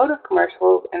automotive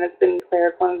commercials and has been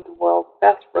declared one of the world's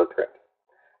best road trips.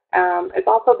 It's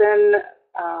also been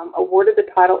awarded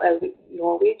the title as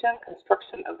Norwegian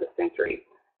Construction of the Century.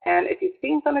 And if you've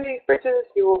seen some of these bridges,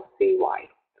 you will see why.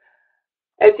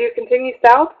 As you continue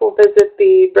south, we'll visit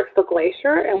the Brekke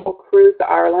Glacier and we'll cruise the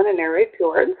Ireland and Narrow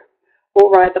Fjords.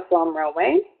 We'll ride the Flum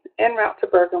Railway en route to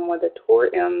Bergen where the tour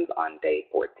ends on day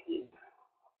 14.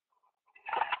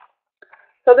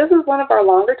 So this is one of our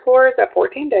longer tours at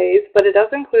 14 days, but it does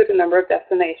include a number of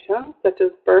destinations such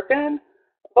as Bergen,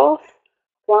 Voss,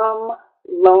 Flum,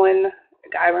 Loen,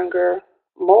 Geiranger,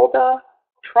 Molde,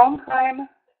 Trondheim,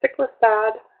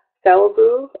 Stiklestad,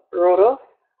 Selbu, Røros,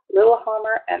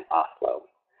 Lillehammer, and Oslo.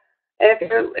 And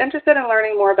if you're interested in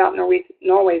learning more about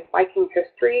Norway's Viking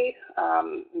history,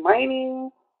 mining,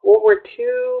 World War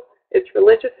II, its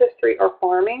religious history, or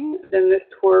farming, then this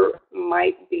tour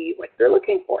might be what you're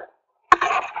looking for.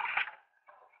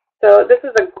 So this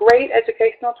is a great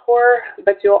educational tour,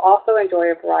 but you'll also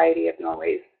enjoy a variety of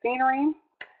Norway's scenery.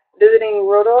 Visiting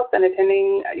Røros and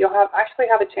attending, you'll actually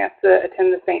have a chance to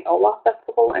attend the St. Olaf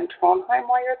Festival in Trondheim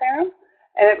while you're there, and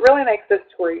it really makes this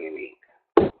tour unique.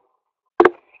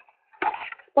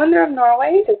 Splendor of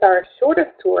Norway is our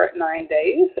shortest tour at 9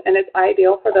 days, and it's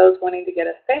ideal for those wanting to get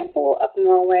a sample of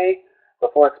Norway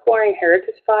before exploring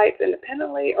heritage sites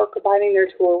independently or combining their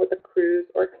tour with a cruise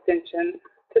or extension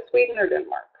to Sweden or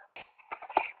Denmark.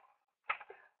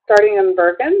 Starting in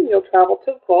Bergen, you'll travel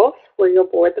to Voss, where you'll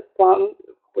board the Flum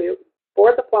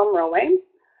Railway.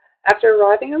 After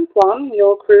arriving in Flum,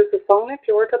 you'll cruise the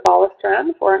Sognefjord to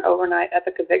Balestrand for an overnight at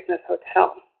the Kviknes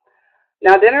Hotel.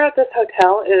 Now, dinner at this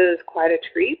hotel is quite a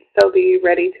treat, so be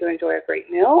ready to enjoy a great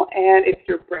meal, and if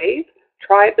you're brave,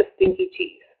 try the stinky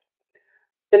cheese.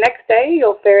 The next day,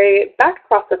 you'll ferry back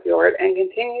across the fjord and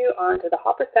continue on to the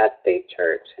Hopperstad State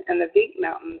Church and the Vik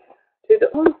Mountains to the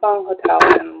Ullensvang Hotel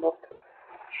in Loftus.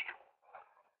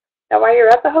 Now, while you're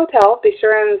at the hotel, be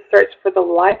sure and search for the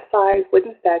life-size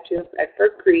wooden statue of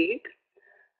Edvard Grieg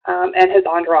and his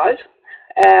entourage.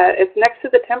 It's next to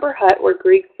the timber hut where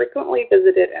Grieg frequently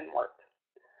visited and worked.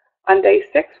 On day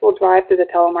 6, we'll drive through the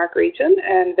Telemark region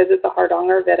and visit the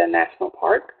Hardangervidda National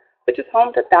Park, which is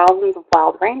home to thousands of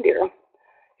wild reindeer.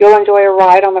 You'll enjoy a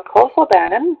ride on the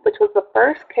Kosobanen, which was the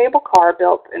first cable car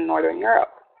built in Northern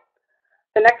Europe.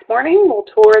 The next morning, we'll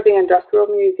tour the Industrial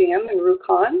Museum in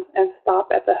Rjukan and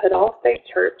stop at the Hedal State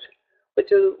Church,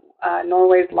 which is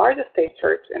Norway's largest state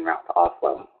church en route to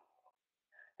Oslo.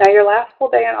 Now, your last full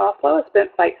day in Oslo is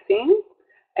spent sightseeing,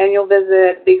 and you'll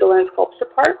visit Vigeland Sculpture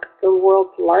Park, the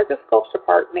world's largest sculpture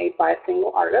park made by a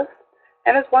single artist,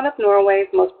 and is one of Norway's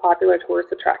most popular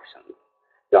tourist attractions.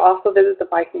 You'll also visit the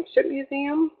Viking Ship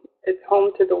Museum. It's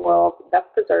home to the world's best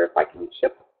preserved Viking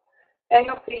ship. And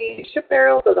you'll see ship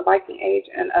burials of the Viking Age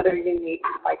and other unique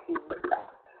Viking woodcraft.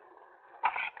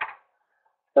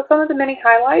 So some of the many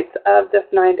highlights of this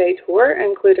 9-day tour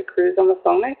include a cruise on the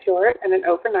Sognefjord and an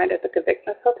overnight at the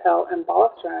Kviknes Hotel in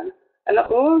Balestrand and the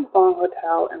Ullensvang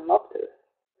Hotel in Loftus.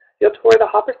 You'll tour the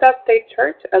Hopperstad State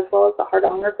Church as well as the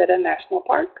Hardangervidda National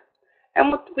Park.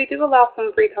 And we do allow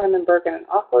some free time in Bergen and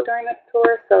Oslo during this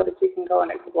tour so that you can go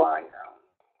and explore on your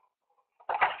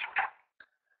own.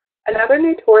 Another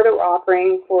new tour that we're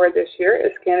offering for this year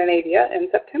is Scandinavia in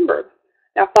September.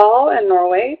 Now, fall in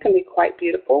Norway can be quite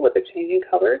beautiful with the changing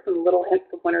colors and little hints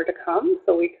of winter to come,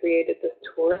 so we created this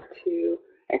tour to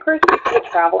encourage people to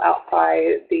travel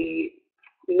outside the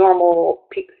normal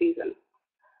peak season.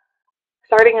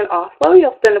 Starting in Oslo,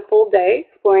 you'll spend a full day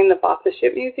exploring the Vasa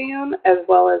Ship Museum as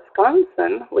well as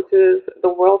Skansen, which is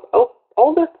the world's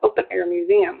oldest open-air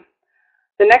museum.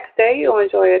 The next day, you'll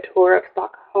enjoy a tour of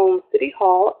Stockholm City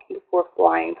Hall before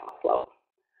flying to Oslo.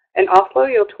 In Oslo,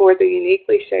 you'll tour the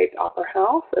uniquely shaped Opera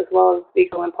House, as well as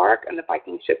Vigeland Park and the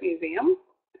Viking Ship Museum.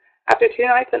 After 2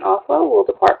 nights in Oslo, we'll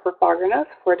depart for Fagernes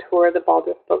for a tour of the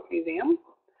Baldur's Folk Museum.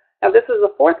 Now, this is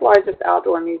the 4th largest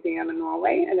outdoor museum in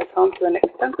Norway, and it's home to an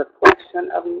extensive collection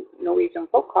of Norwegian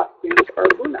folk costumes, or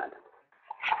bunad.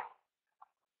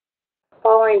 The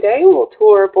following day, we'll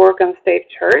tour Borgen State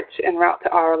Church en route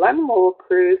to Ireland. We'll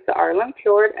cruise the Ireland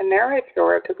Fjord and Narrow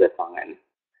Fjord to Gudvangen.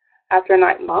 After a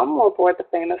night in Mum, we'll board the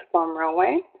famous Flum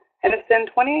Railway and ascend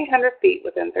 2,800 feet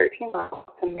within 13 miles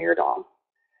to Myrdal.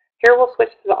 Here we'll switch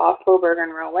to the Oslo-Bergen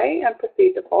Railway and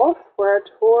proceed to Voss, where our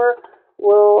tour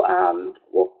will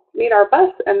meet our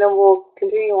bus, and then we'll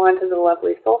continue on to the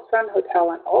lovely Solstrand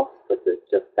Hotel in Ulf, which is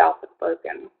just south of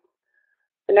Bergen.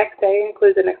 The next day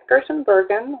includes an excursion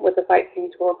Bergen with a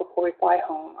sightseeing tour before we fly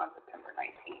home on September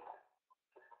 19th.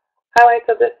 Highlights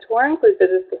of this tour include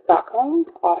visits to Stockholm,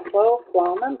 Oslo,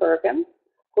 Flom, and Bergen.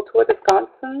 We'll tour the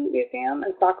Skansen Museum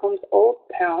and Stockholm's Old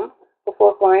Town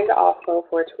before flying to Oslo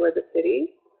for a tour of the city.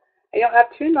 And you'll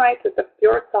have 2 nights at the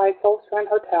Fjordside Solstrand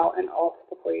Hotel in Ulf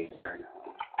before you return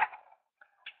home.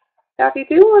 Now, if you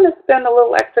do want to spend a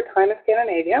little extra time in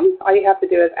Scandinavia, all you have to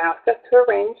do is ask us to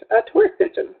arrange a tour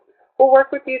extension. We'll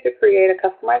work with you to create a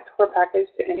customized tour package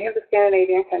to any of the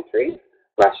Scandinavian countries,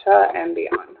 Russia, and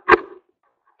beyond.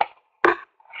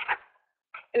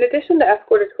 In addition to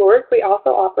escorted tours, we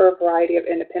also offer a variety of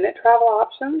independent travel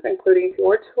options, including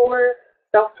fjord tours,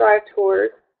 self-drive tours,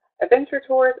 adventure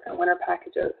tours, and winter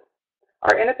packages.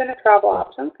 Our independent travel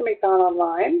options can be found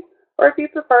online, or if you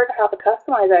prefer to have a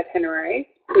customized itinerary,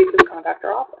 please just contact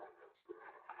our office.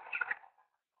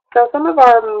 So some of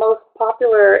our most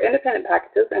popular independent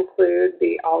packages include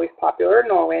the always popular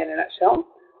Norway in a Nutshell.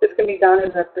 This can be done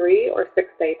as a 3- or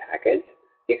 6-day package.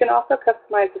 You can also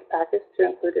customize this package to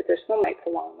include additional nights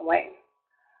along the way.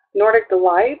 Nordic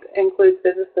Delight includes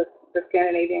visits to the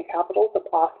Scandinavian capitals of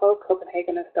Oslo,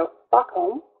 Copenhagen, and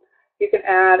Stockholm. You can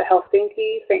add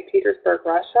Helsinki, St. Petersburg,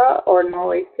 Russia, or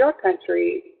Norway's Fjord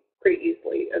country pretty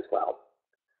easily as well.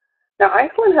 Now,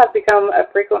 Iceland has become a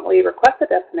frequently requested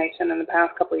destination in the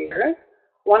past couple of years.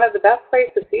 One of the best ways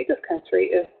to see this country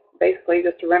is basically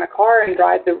just to rent a car and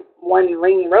drive the one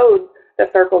ring road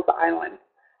that circles the island.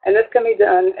 And this can be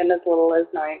done in as little as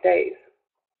 9 days.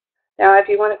 Now, if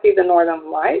you want to see the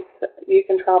Northern Lights, you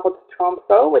can travel to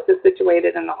Tromsø, which is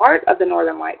situated in the heart of the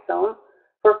Northern Light Zone,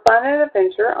 for fun and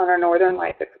adventure on our Northern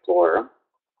Lights Explorer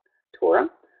tour.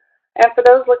 And for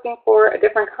those looking for a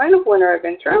different kind of winter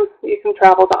adventure, you can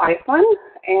travel to Iceland,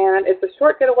 and it's a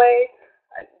short getaway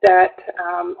that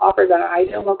offers an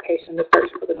ideal location to search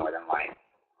for the Northern Lights.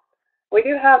 We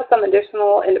do have some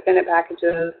additional independent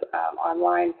packages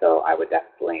online, so I would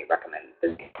definitely recommend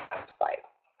visiting the website.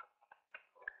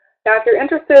 Now, if you're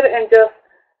interested in just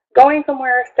going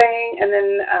somewhere, staying, and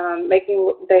then making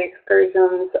the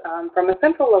excursions from a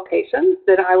central location,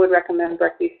 then I would recommend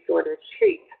Brekke Fjord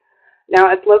Retreat. Now,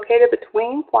 it's located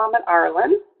between Flom and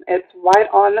Ireland. It's right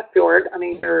on the fjord. I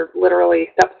mean, you're literally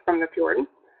steps from the fjord.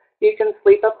 You can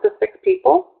sleep up to 6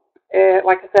 people.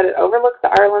 Like I said, it overlooks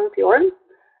the Ireland Fjord.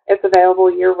 It's available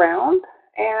year-round.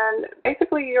 And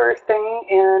basically, you're staying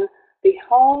in the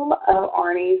home of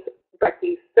Arnie's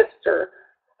Brekke's sister.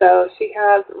 So she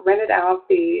has rented out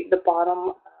the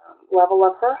bottom level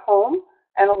of her home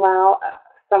and allow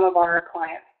some of our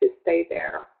clients to stay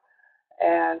there.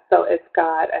 And so it's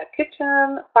got a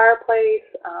kitchen, fireplace,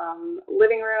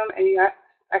 living room, and you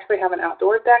actually have an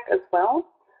outdoor deck as well.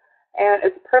 And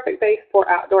it's a perfect base for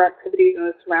outdoor activities in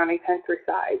the surrounding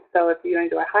countryside. So if you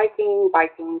enjoy hiking,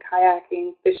 biking,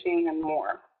 kayaking, fishing, and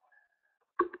more.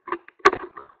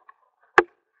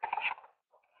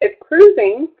 If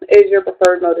cruising is your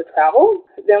preferred mode of travel,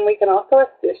 then we can also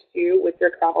assist you with your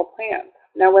travel plans.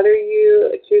 Now, whether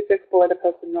you choose to explore the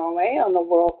coast of Norway on the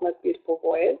world's most beautiful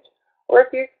voyage, or if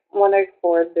you want to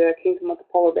explore the kingdom of the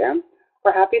polar bear,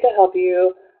 we're happy to help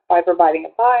you by providing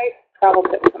advice, travel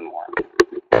tips, and more.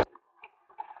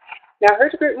 Now,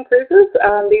 Hurtigruten cruises,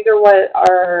 these are what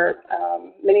are,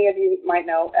 many of you might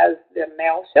know as the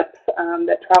mail ships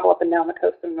that travel up and down the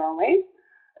coast of Norway.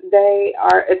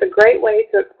 It's a great way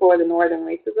to explore the northern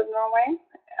reaches of Norway,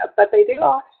 but they do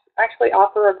actually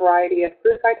offer a variety of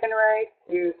cruise itineraries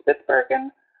to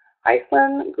Spitsbergen,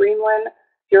 Iceland, Greenland,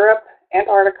 Europe,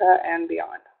 Antarctica, and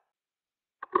beyond.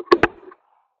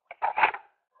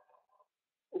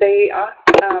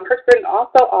 Hurtigruten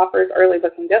also offers early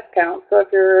booking discounts, so if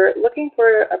you're looking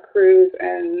for a cruise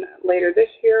later this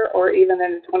year or even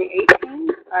in 2018,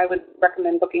 I would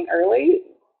recommend booking early.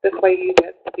 This way you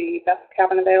get the best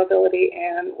cabin availability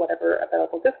and whatever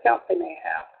available discounts they may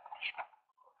have.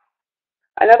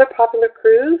 Another popular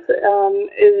cruise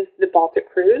is the Baltic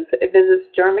Cruise. It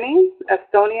visits Germany,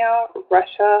 Estonia,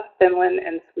 Russia, Finland,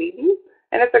 and Sweden.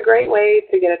 And it's a great way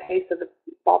to get a taste of the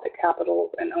Baltic capitals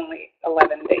in only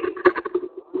 11 days.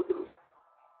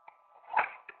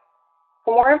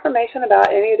 For more information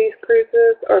about any of these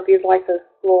cruises, or if you'd like to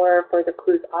explore further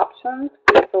cruise options,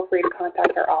 please feel free to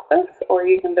contact our office, or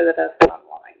you can visit us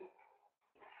online.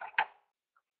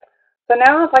 So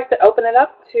now I'd like to open it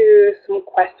up to some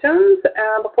questions.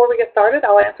 Before we get started,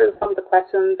 I'll answer some of the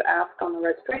questions asked on the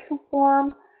registration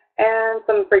form and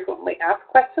some frequently asked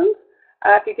questions.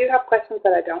 If you do have questions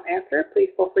that I don't answer,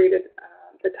 please feel free to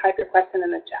type your question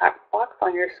in the chat box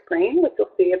on your screen, which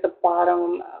you'll see at the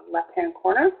bottom left-hand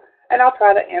corner, and I'll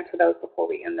try to answer those before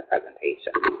we end the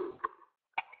presentation.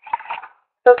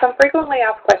 So some frequently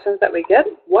asked questions that we get: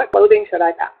 what clothing should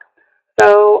I pack?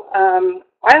 So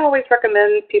I always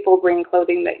recommend people bring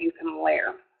clothing that you can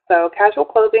layer. So casual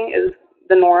clothing is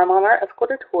the norm on our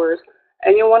escorted tours,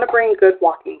 and you'll want to bring good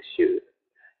walking shoes.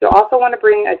 You'll also want to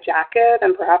bring a jacket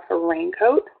and perhaps a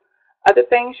raincoat. Other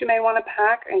things you may want to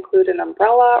pack include an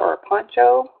umbrella or a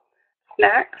poncho,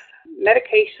 snacks,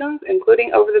 medications,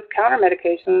 including over-the-counter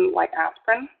medication like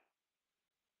aspirin,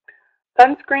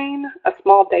 sunscreen, a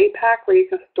small day pack where you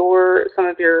can store some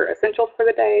of your essentials for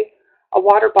the day, a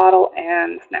water bottle,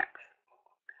 and snacks.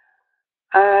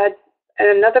 And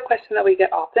another question that we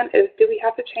get often is, do we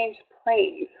have to change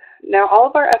planes? Now, all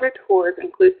of our other tours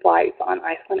include flights on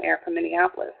Iceland Air from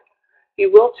Minneapolis.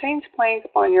 You will change planes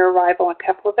upon your arrival in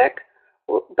Keflavik,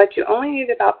 but you only need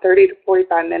about 30 to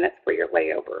 45 minutes for your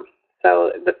layover.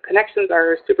 So the connections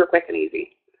are super quick and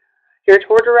easy. Your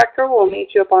tour director will meet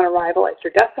you upon arrival at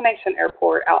your destination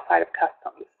airport outside of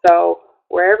customs. So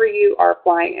wherever you are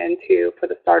flying into for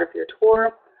the start of your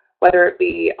tour, whether it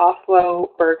be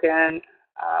Oslo, Bergen,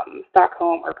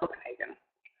 Stockholm, or Copenhagen.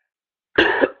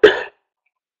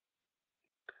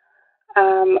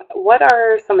 What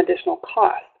are some additional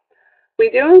costs? We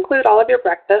do include all of your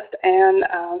breakfast and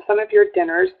some of your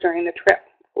dinners during the trip.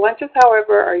 Lunches,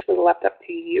 however, are usually left up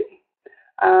to you.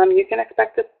 You can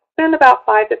expect to spend about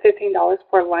 $5 to $15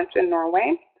 for lunch in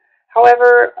Norway.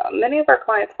 However, many of our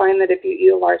clients find that if you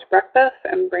eat a large breakfast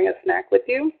and bring a snack with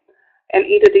you and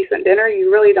eat a decent dinner,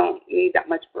 you really don't need that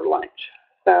much for lunch.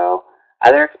 So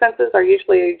other expenses are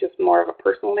usually just more of a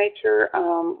personal nature: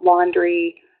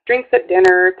 laundry, drinks at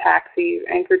dinner, taxis,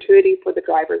 and gratuity for the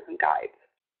drivers and guides.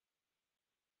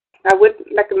 I would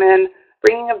recommend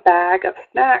bringing a bag of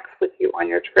snacks with you on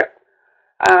your trip.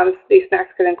 These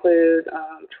snacks could include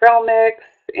trail mix,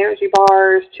 energy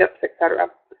bars, chips, etc.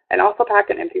 And also pack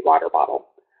an empty water bottle.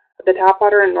 The tap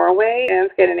water in Norway and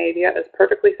Scandinavia is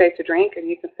perfectly safe to drink, and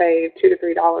you can save $2 to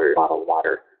 $3 bottled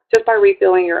water just by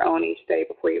refilling your own each day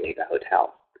before you leave the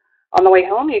hotel. On the way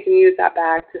home, you can use that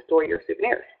bag to store your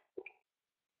souvenirs.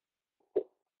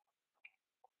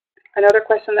 Another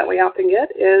question that we often get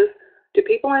is, do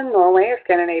people in Norway or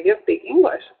Scandinavia speak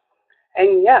English?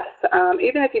 And yes,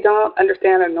 even if you don't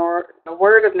understand a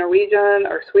word of Norwegian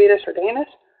or Swedish or Danish,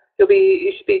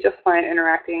 you should be just fine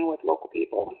interacting with local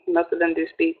people. Most of them do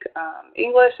speak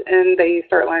English, and they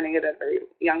start learning it at a very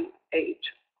young age.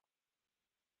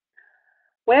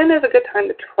 When is a good time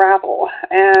to travel?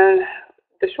 And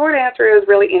the short answer is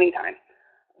really any time.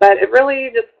 But it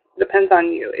really just depends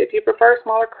on you. If you prefer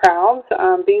smaller crowds,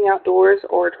 being outdoors,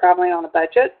 or traveling on a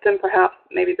budget, then perhaps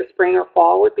maybe the spring or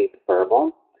fall would be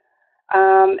preferable.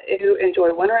 If you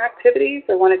enjoy winter activities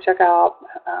or want to check out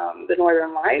the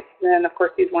northern lights, then of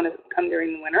course you'd want to come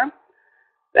during the winter.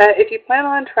 If you plan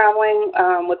on traveling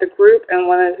with a group and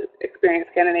want to experience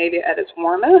Scandinavia at its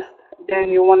warmest, then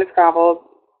you'll want to travel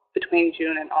between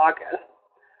June and August.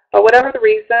 But whatever the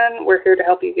reason, we're here to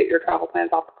help you get your travel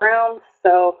plans off the ground,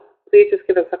 so please just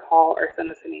give us a call or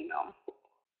send us an email.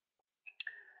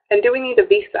 And do we need a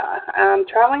visa?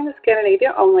 Traveling to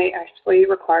Scandinavia only actually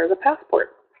requires a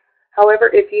passport. However,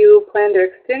 if you plan to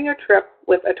extend your trip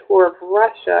with a tour of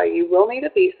Russia, you will need a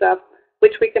visa,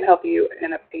 which we can help you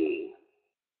in obtaining.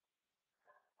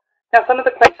 Now, some of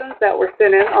the questions that were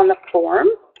sent in on the form: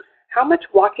 how much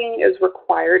walking is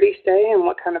required each day and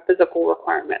what kind of physical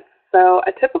requirements? So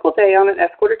a typical day on an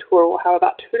escorted tour will have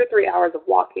about 2 to 3 hours of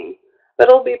walking, but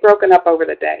it'll be broken up over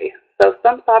the day. So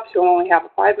some stops you'll only have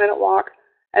a 5-minute walk,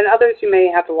 and others you may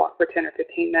have to walk for 10 or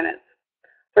 15 minutes.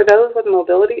 For those with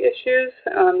mobility issues,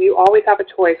 you always have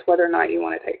a choice whether or not you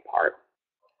want to take part.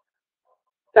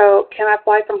 So, can I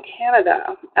fly from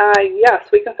Canada? Yes,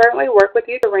 we can certainly work with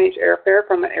you to arrange airfare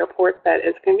from an airport that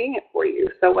is convenient for you.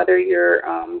 So whether you're,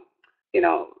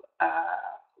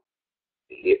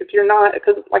 if you're not,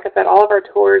 because like I said, all of our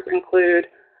tours include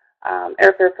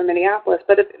airfare from Minneapolis,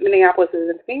 but if Minneapolis is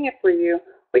inconvenient for you,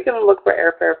 we can look for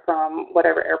airfare from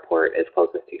whatever airport is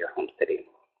closest to your home city.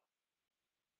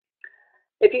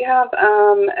 If you have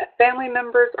family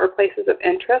members or places of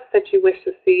interest that you wish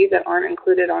to see that aren't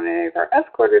included on any of our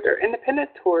escorted or independent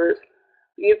tours,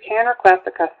 you can request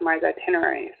a customized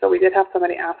itinerary. So we did have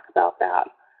somebody ask about that.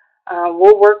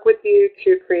 We'll work with you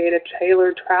to create a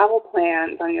tailored travel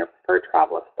plan on your preferred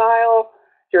travel style,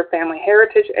 your family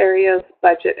heritage areas,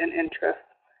 budget, and interests.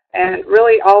 And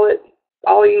really all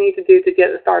you need to do to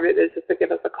get started is just to give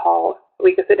us a call.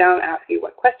 We can sit down and ask you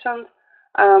what questions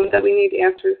that we need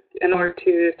answers in order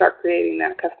to start creating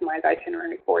that customized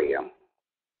itinerary for you.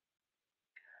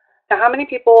 Now, how many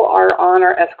people are on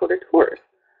our escorted tours?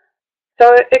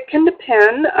 So it can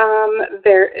depend.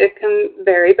 It can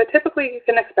vary, but typically you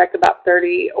can expect about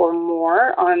 30 or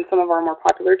more on some of our more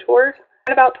popular tours.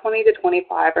 And about 20 to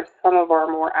 25 are some of our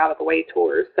more out-of-the-way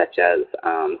tours, such as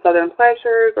Southern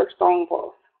Pleasures or Stone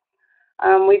Wolf.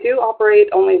 We do operate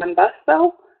only one bus,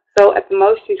 though, so at the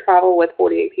most you travel with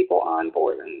 48 people on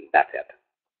board, and that's it.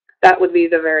 That would be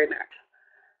the very max.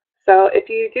 So if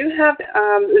you do have,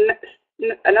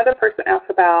 another person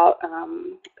asked about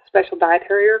special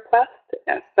dietary requests.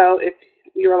 And so if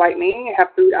you're like me and you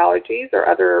have food allergies or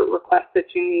other requests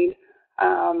that you need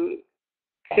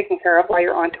taken care of while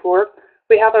you're on tour,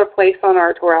 we have a place on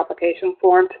our tour application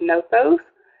form to note those.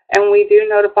 And we do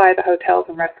notify the hotels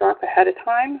and restaurants ahead of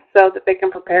time so that they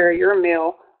can prepare your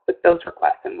meal with those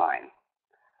requests in mind.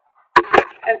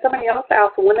 And somebody else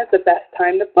asked, when is the best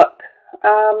time to book?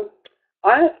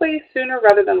 Honestly, sooner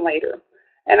rather than later.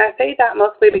 And I say that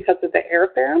mostly because of the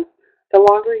airfare. The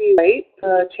longer you wait,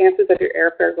 the chances of your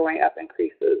airfare going up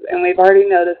increases. And we've already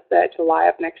noticed that July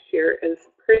of next year is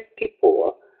pretty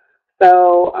full.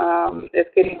 So it's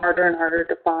getting harder and harder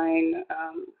to find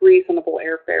reasonable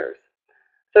airfares.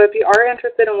 So if you are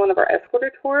interested in one of our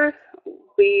escorted tours,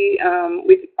 we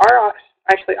are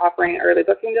actually offering early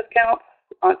booking discounts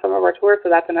on some of our tours, so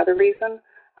that's another reason.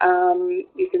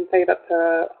 You can save up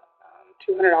to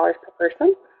 $200 per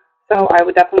person. So I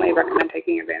would definitely recommend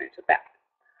taking advantage of that.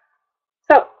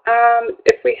 So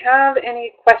if we have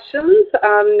any questions,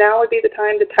 now would be the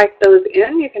time to type those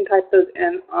in. You can type those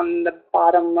in on the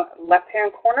bottom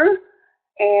left-hand corner,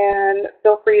 and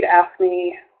feel free to ask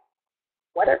me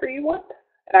whatever you want,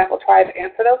 and I will try to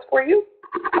answer those for you.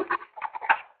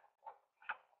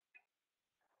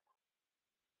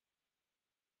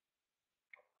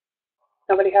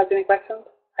 Nobody has any questions?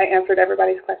 I answered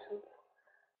everybody's questions.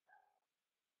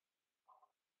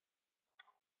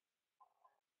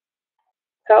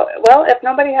 So, well, if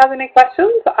nobody has any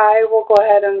questions, I will go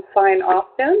ahead and sign off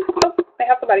then. Oh, I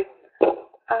have somebody.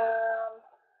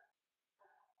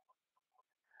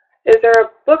 Is there a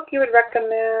book you would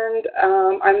recommend,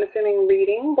 I'm assuming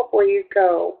reading, before you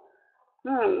go?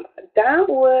 That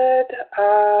would,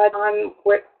 on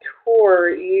what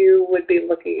tour you would be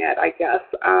looking at, I guess.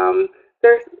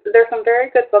 There's some very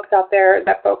good books out there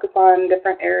that focus on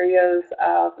different areas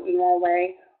of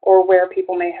Norway or where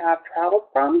people may have traveled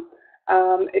from.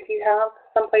 If you have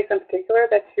someplace in particular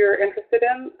that you're interested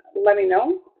in, let me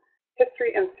know.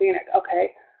 History and scenic,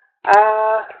 okay.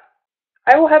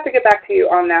 I will have to get back to you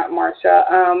on that, Marcia.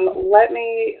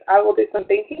 I will do some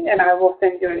thinking, and I will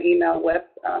send you an email with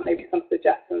maybe some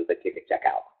suggestions that you could check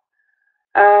out.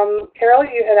 Carol,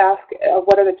 you had asked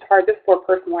what are the charges for a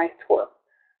personalized tour.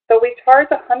 So we charge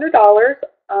 $100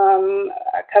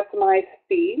 a customized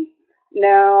fee.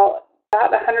 Now,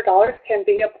 that $100 can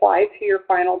be applied to your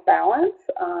final balance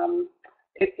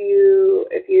if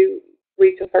you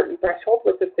reach a certain threshold,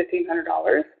 which is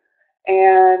 $1,500.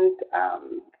 And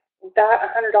that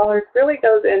 $100 really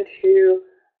goes into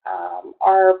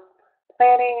our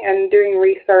planning and doing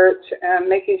research and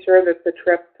making sure that the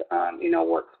trip,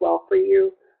 works well for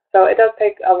you. So it does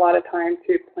take a lot of time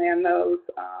to plan those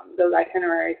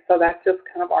itineraries. So that's just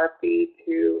kind of our fee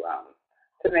to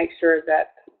make sure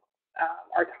that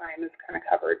our time is kind of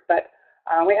covered. But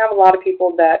we have a lot of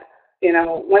people that,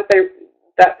 once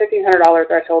that $1,500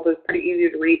 threshold is pretty easy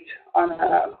to reach on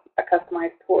a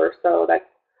customized tour. So that's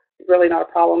really not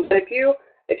a problem. But if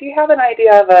you have an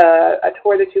idea of a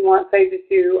tour that you want, say that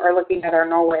you are looking at our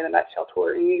Norway in a Nutshell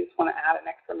tour and you just want to add an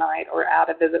extra night or add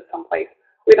a visit someplace,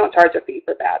 we don't charge a fee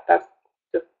for that. That's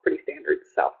just pretty standard.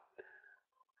 So,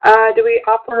 do we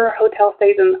offer hotel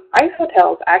stays in ice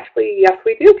hotels? Actually, yes,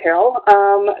 we do, Carol.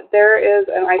 There is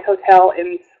an ice hotel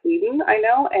in Sweden, I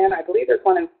know, and I believe there's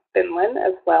one in Finland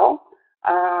as well.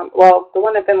 Well, the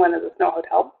one in Finland is a snow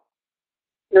hotel.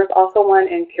 There's also one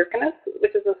in Kirkenes,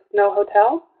 which is a snow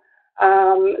hotel.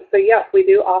 So yes, we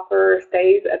do offer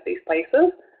stays at these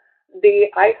places. The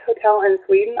ice hotel in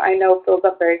Sweden, I know, fills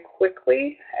up very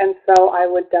quickly, and so I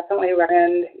would definitely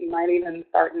recommend you might even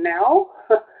start now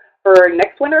for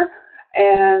next winter.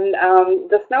 And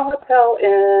the snow hotel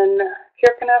in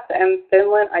Kirkenes and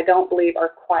Finland, I don't believe are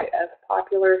quite as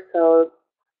popular, so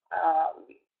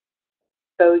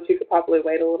those you could probably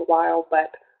wait a little while,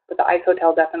 but the ice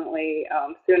hotel definitely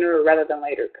sooner rather than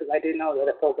later, because I do know that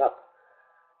it fills up.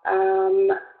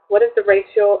 What is the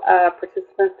ratio of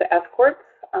participants to escorts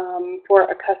for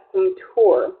a custom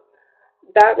tour?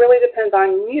 That really depends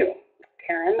on you,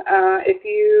 Karen.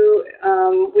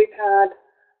 We've had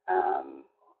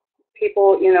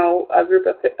people, a group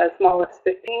of as small as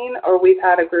 15, or we've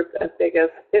had a group as big as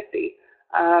 50.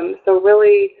 So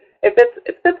really, if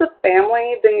it's a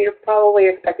family, then you're probably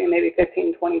expecting maybe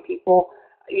 15, 20 people.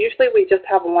 Usually we just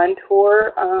have one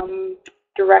tour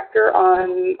director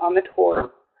on the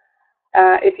tour.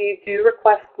 If you do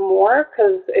request more,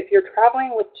 because if you're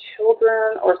traveling with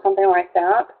children or something like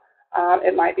that,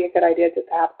 it might be a good idea just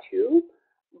to have two.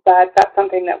 But that's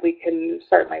something that we can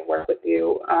certainly work with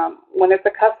you. When it's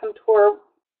a custom tour,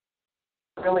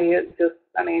 really it's just,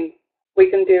 I mean, we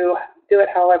can do it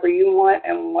however you want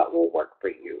and what will work for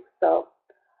you. So,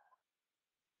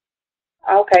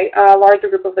 okay, a larger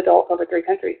group of adults over 3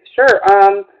 countries. Sure.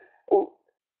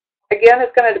 Again,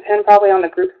 it's going to depend probably on the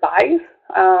group size,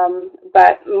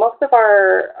 but most of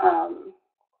our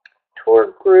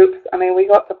tour groups, I mean, we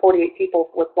go up to 48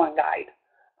 people with one guide.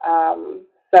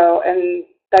 And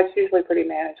that's usually pretty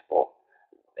manageable.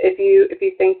 If you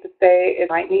think that it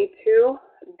might need to,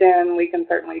 then we can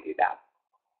certainly do that.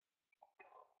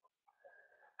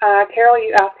 Carol,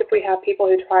 you asked if we have people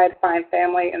who try to find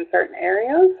family in certain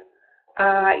areas.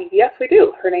 Yes, we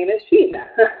do. Her name is Jean.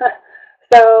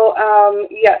 So,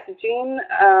 yes, Jean,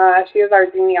 she is our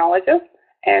genealogist,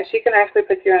 and she can actually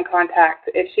put you in contact.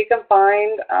 If she can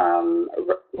find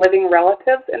living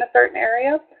relatives in a certain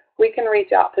area, we can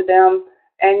reach out to them,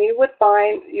 and you will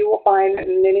find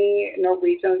many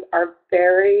Norwegians are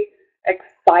very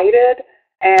excited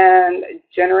and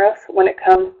generous when it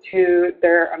comes to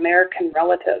their American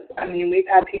relatives. I mean, we've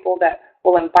had people that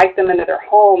will invite them into their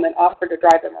home and offer to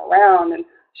drive them around and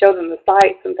show them the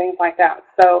sights and things like that.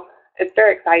 So it's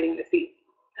very exciting to see.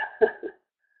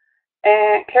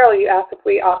 And Carol, you asked if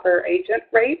we offer agent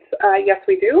rates. Yes,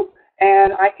 we do.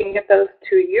 And I can get those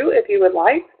to you if you would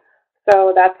like.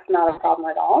 So that's not a problem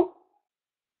at all.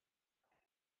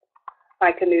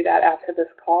 I can do that after this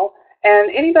call.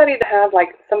 And anybody that has like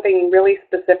something really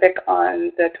specific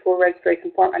on the tour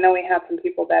registration form, I know we have some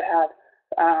people that have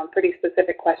pretty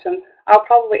specific questions. I'll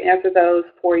probably answer those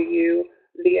for you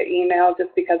via email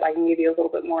just because I can give you a little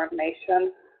bit more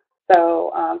information.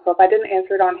 So, so if I didn't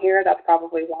answer it on here, that's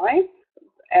probably why.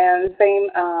 And same,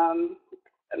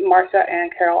 Marcia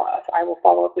and Carol, I will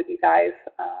follow up with you guys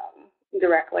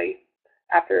directly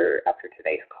after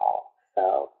today's call.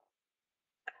 So,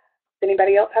 does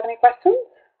anybody else have any questions?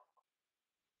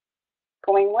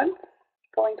 Going once?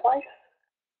 Going twice?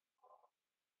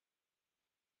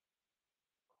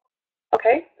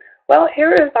 Okay. Well,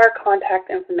 here is our contact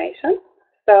information.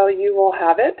 So you will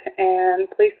have it, and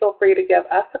please feel free to give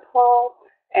us a call.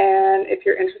 And if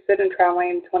you're interested in traveling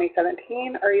in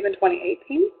 2017 or even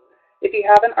 2018, if you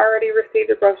haven't already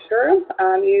received a brochure,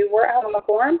 you were out on the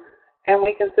form, and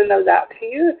we can send those out to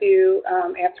you if you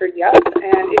answered yes.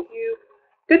 And if you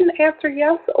didn't answer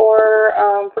yes or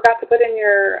forgot to put in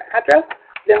your address,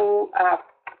 then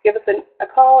give us a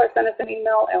call or send us an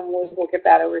email, and we'll get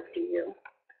that over to you.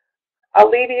 I'll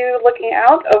leave you looking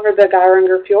out over the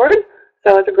Geiranger Fjord.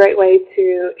 So it's a great way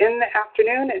to end the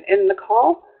afternoon and end the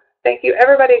call. Thank you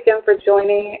everybody again for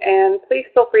joining, and please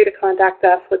feel free to contact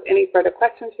us with any further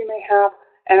questions you may have,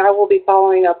 and I will be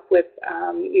following up with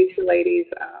you two ladies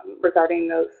regarding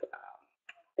those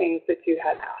things that you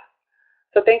had asked.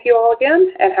 So thank you all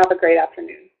again, and have a great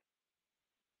afternoon.